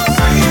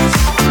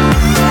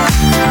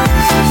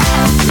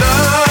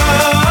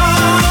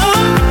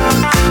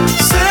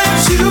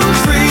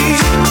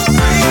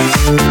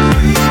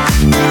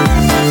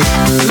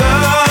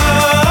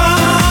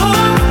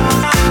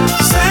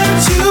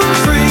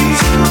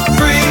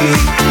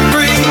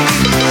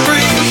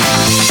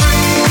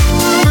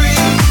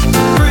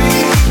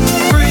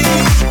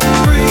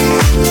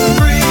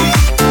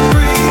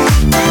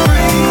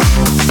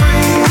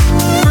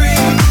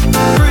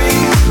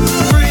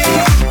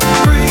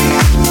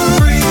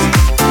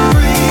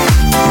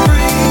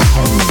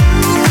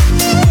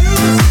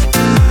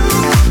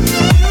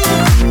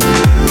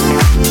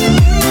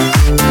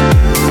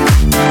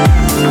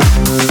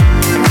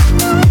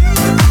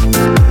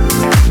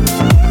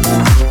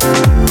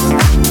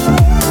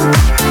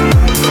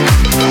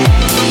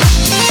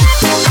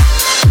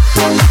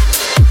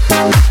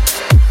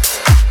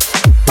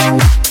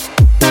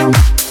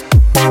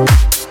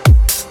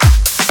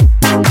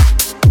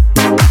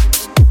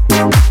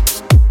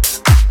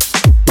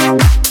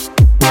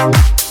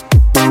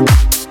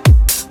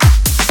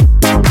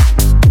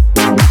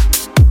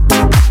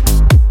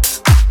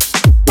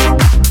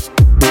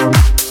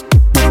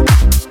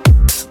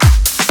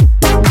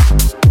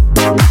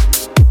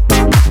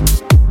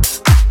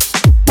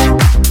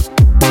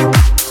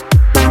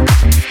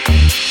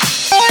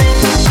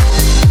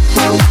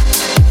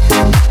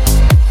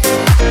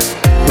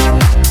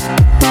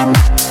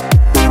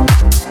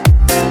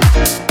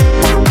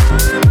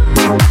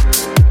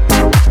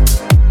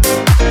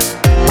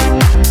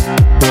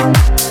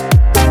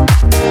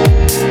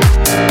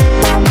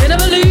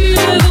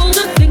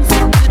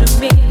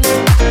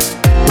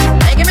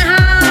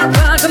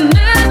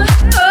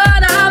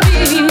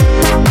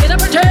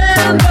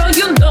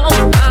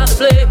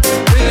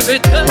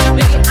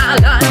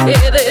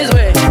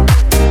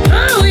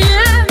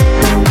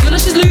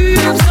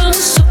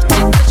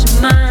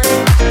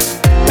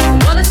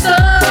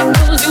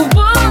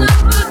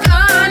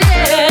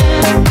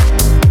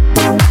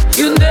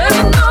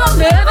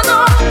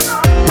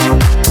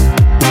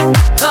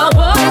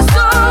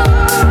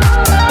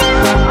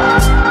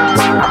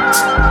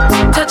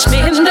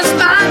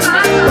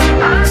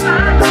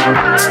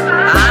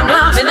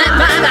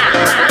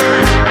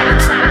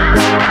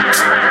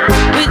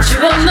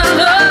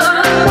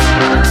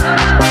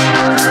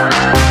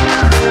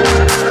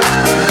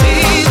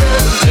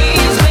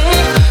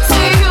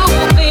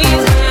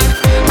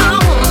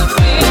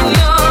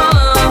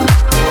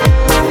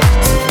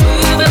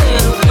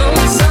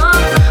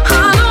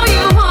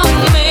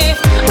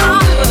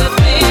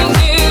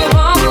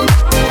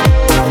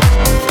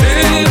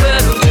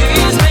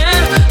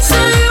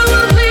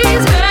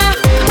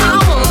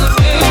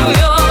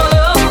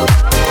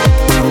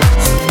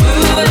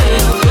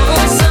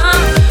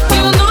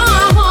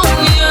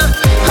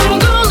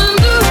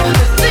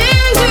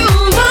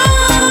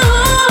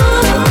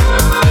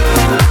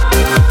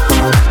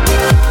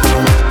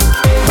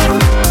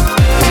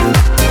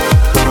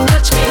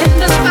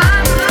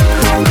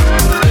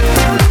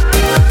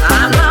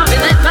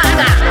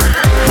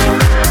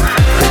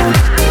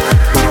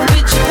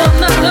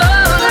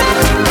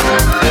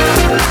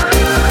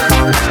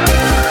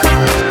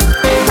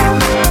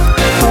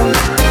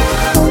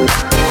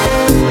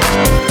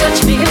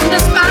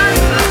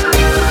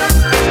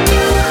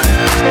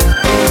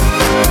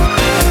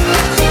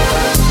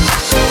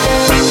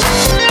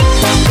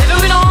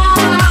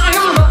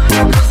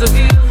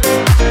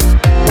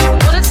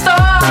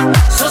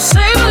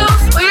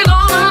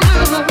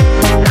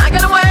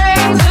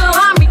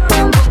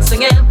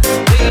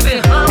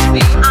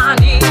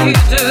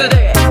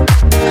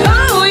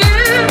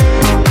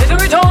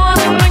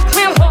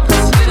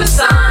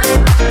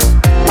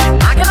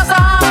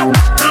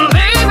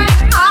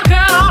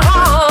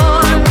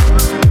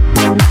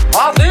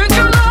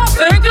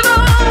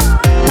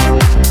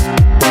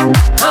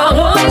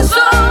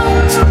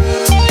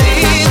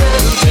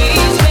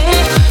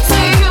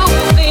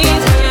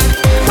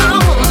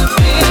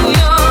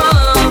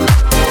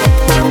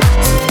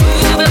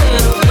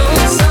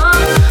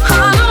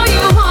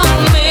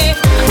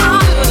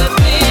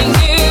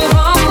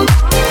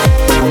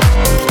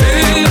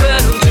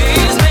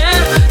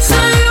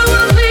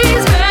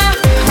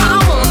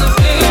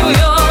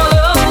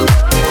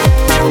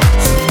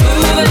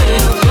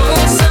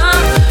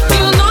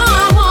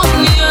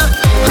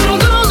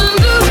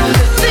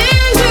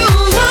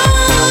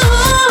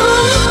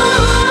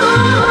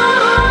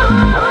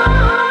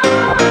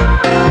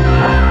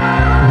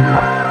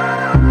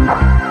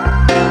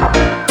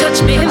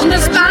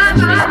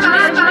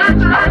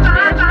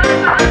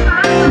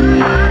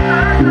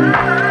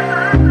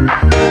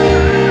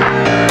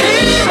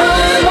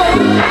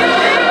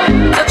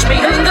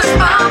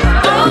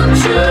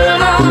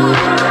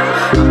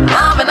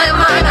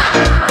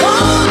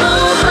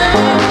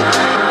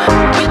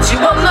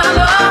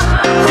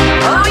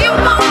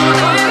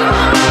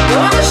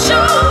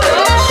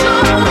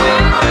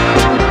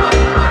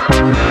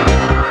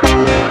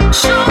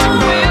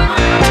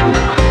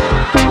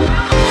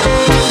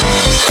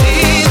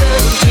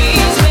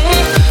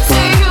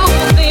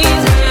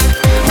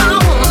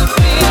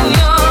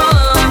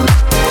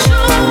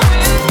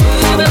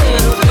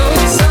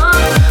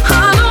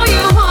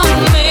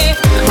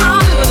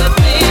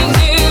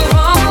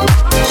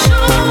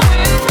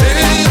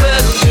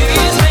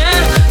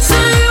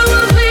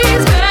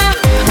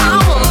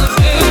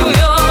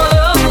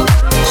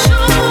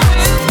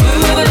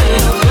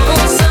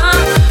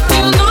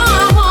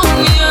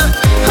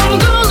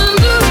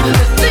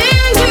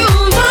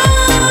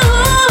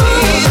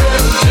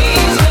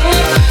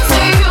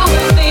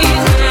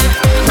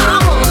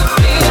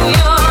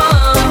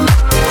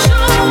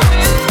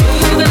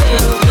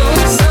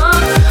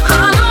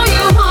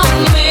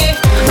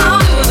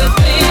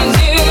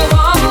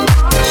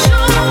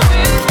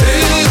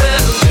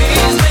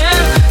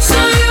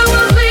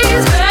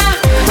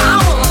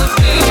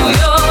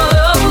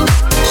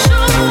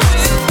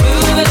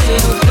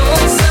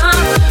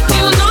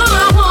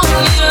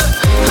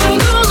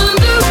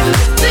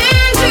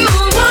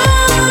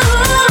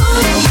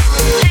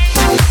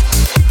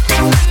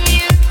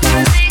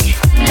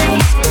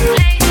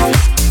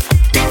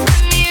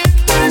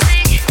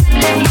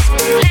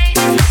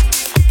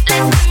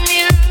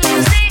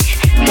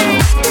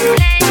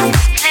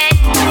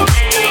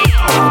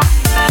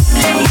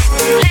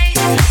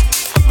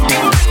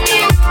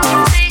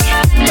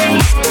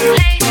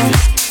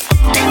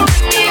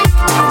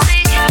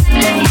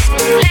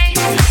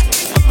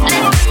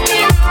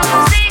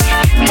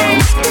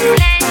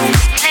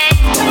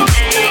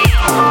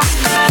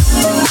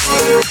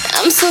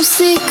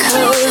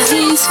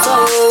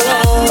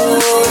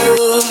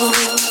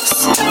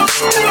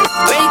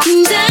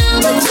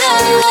 down with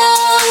your love.